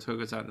taste for it, and so it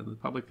goes out into the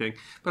public thing.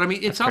 But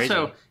it's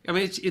also,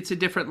 it's a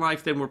different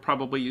life than we're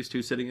probably used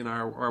to sitting in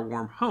our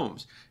warm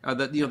homes.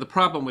 The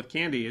problem with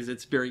candy is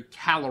it's very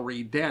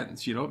calorie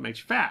dense. It makes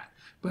you fat.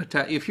 But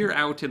if you're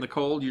out in the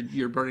cold,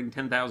 you're burning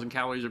 10,000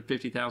 calories or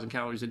 50,000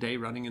 calories a day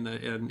running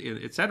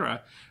et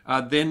cetera.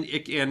 Then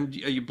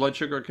your blood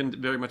sugar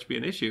can very much be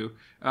an issue.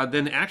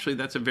 Then actually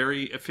that's a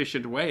very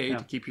efficient way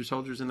to keep your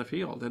soldiers in the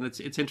field. And it's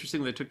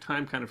interesting that it took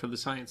time kind of for the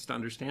science to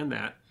understand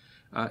that.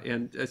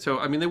 So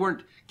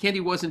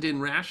candy wasn't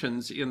in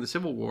rations in the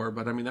Civil War,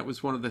 but that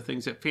was one of the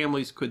things that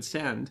families could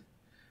send.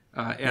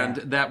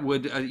 That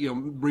would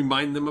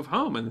remind them of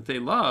home and that they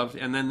loved,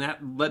 and then that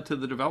led to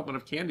the development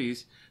of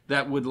candies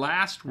that would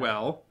last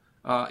well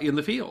in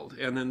the field,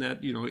 and then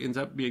that ends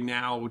up being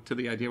now to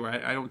the idea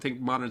where I don't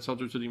think modern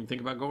soldiers would even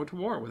think about going to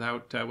war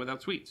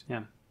without sweets.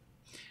 Yeah.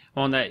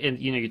 Well, and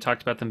you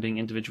talked about them being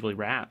individually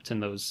wrapped in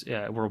those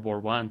World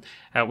War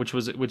I, which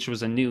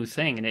was a new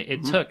thing, and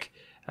it took.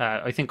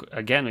 I think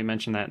again we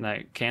mentioned that in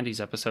that candies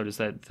episode is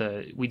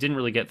that we didn't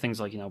really get things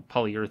like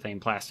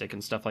polyurethane plastic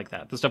and stuff like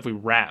that. The stuff we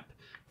wrap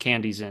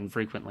candies in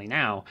frequently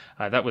now,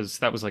 that was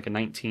like a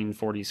 1940s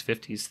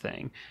 50s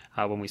thing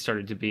when we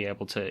started to be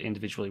able to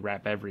individually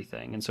wrap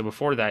everything. And so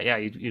before that,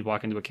 you'd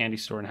walk into a candy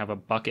store and have a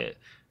bucket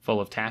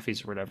full of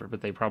taffies or whatever, but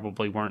they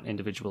probably weren't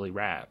individually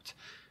wrapped.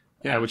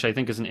 Which I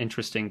think is an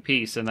interesting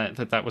piece, and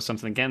that was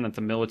something again that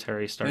the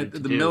military started to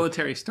do. The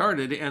military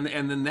started, and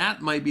then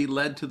that might be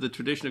led to the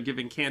tradition of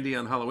giving candy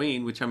on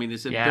Halloween, which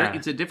is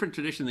it's a different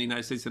tradition in the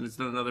United States than it's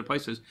done in other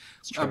places,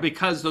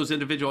 because those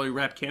individually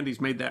wrapped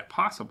candies made that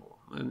possible.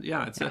 And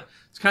it's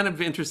kind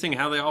of interesting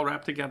how they all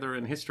wrap together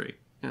in history.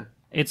 Yeah.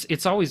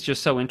 It's always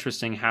just so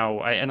interesting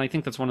how, and I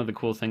think that's one of the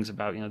cool things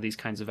about these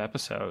kinds of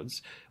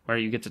episodes where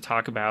you get to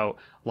talk about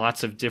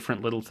lots of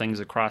different little things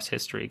across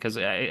history, because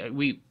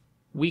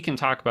we can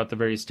talk about the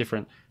various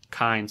different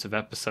kinds of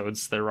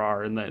episodes there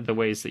are and the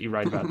ways that you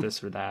write about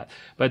this or that.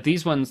 But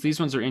these ones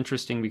are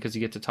interesting because you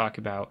get to talk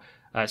about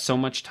so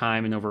much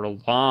time and over a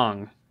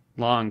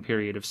long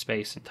period of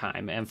space and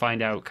time, and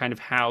find out kind of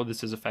how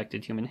this has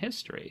affected human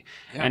history.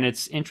 Yeah. And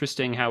it's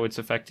interesting how it's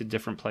affected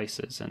different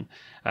places, and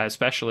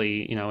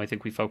especially I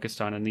think we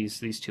focused on in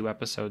these two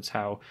episodes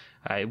how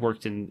it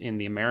worked in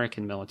the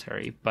American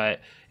military. But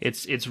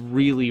it's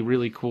really,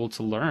 really cool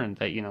to learn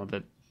that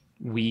that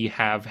we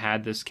have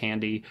had this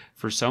candy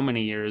for so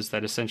many years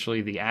that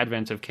essentially the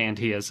advent of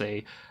candy as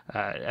a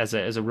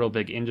real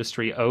big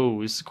industry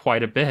owes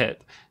quite a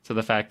bit to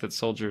the fact that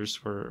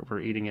soldiers were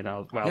eating it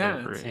out while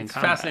they were in it's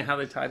combat. fascinating how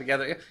they tie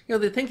together.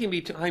 The thinking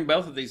behind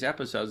both of these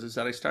episodes is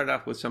that I started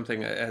off with something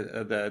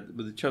with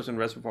the chosen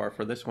reservoir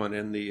for this one,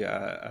 and the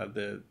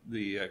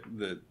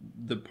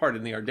part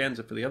in the Ardennes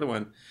for the other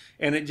one,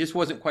 and it just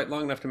wasn't quite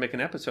long enough to make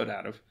an episode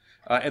out of.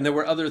 And there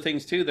were other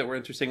things too that were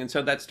interesting, and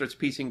so that starts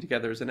piecing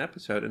together as an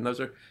episode. And those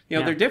are,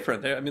 they're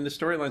different. The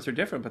storylines are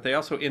different, but they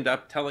also end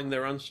up telling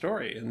their own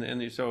story.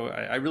 And so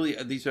I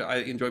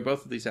enjoy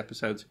both of these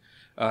episodes,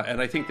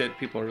 and I think that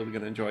people are really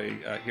going to enjoy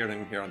hearing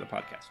them here on the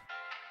podcast.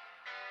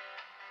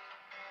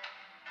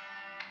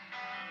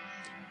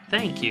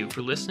 Thank you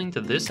for listening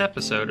to this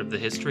episode of the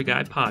History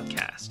Guy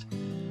podcast.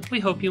 We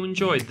hope you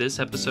enjoyed this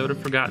episode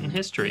of Forgotten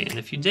History, and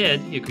if you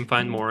did, you can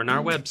find more on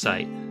our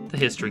website,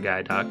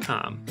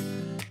 thehistoryguy.com.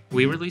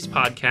 We release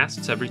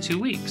podcasts every 2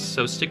 weeks,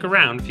 so stick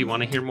around if you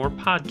want to hear more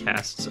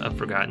podcasts of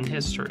Forgotten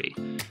History.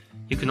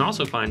 You can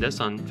also find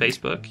us on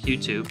Facebook,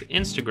 YouTube,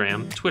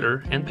 Instagram,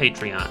 Twitter, and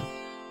Patreon.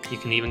 You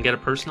can even get a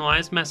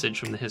personalized message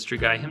from the History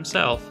Guy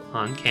himself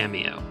on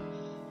Cameo.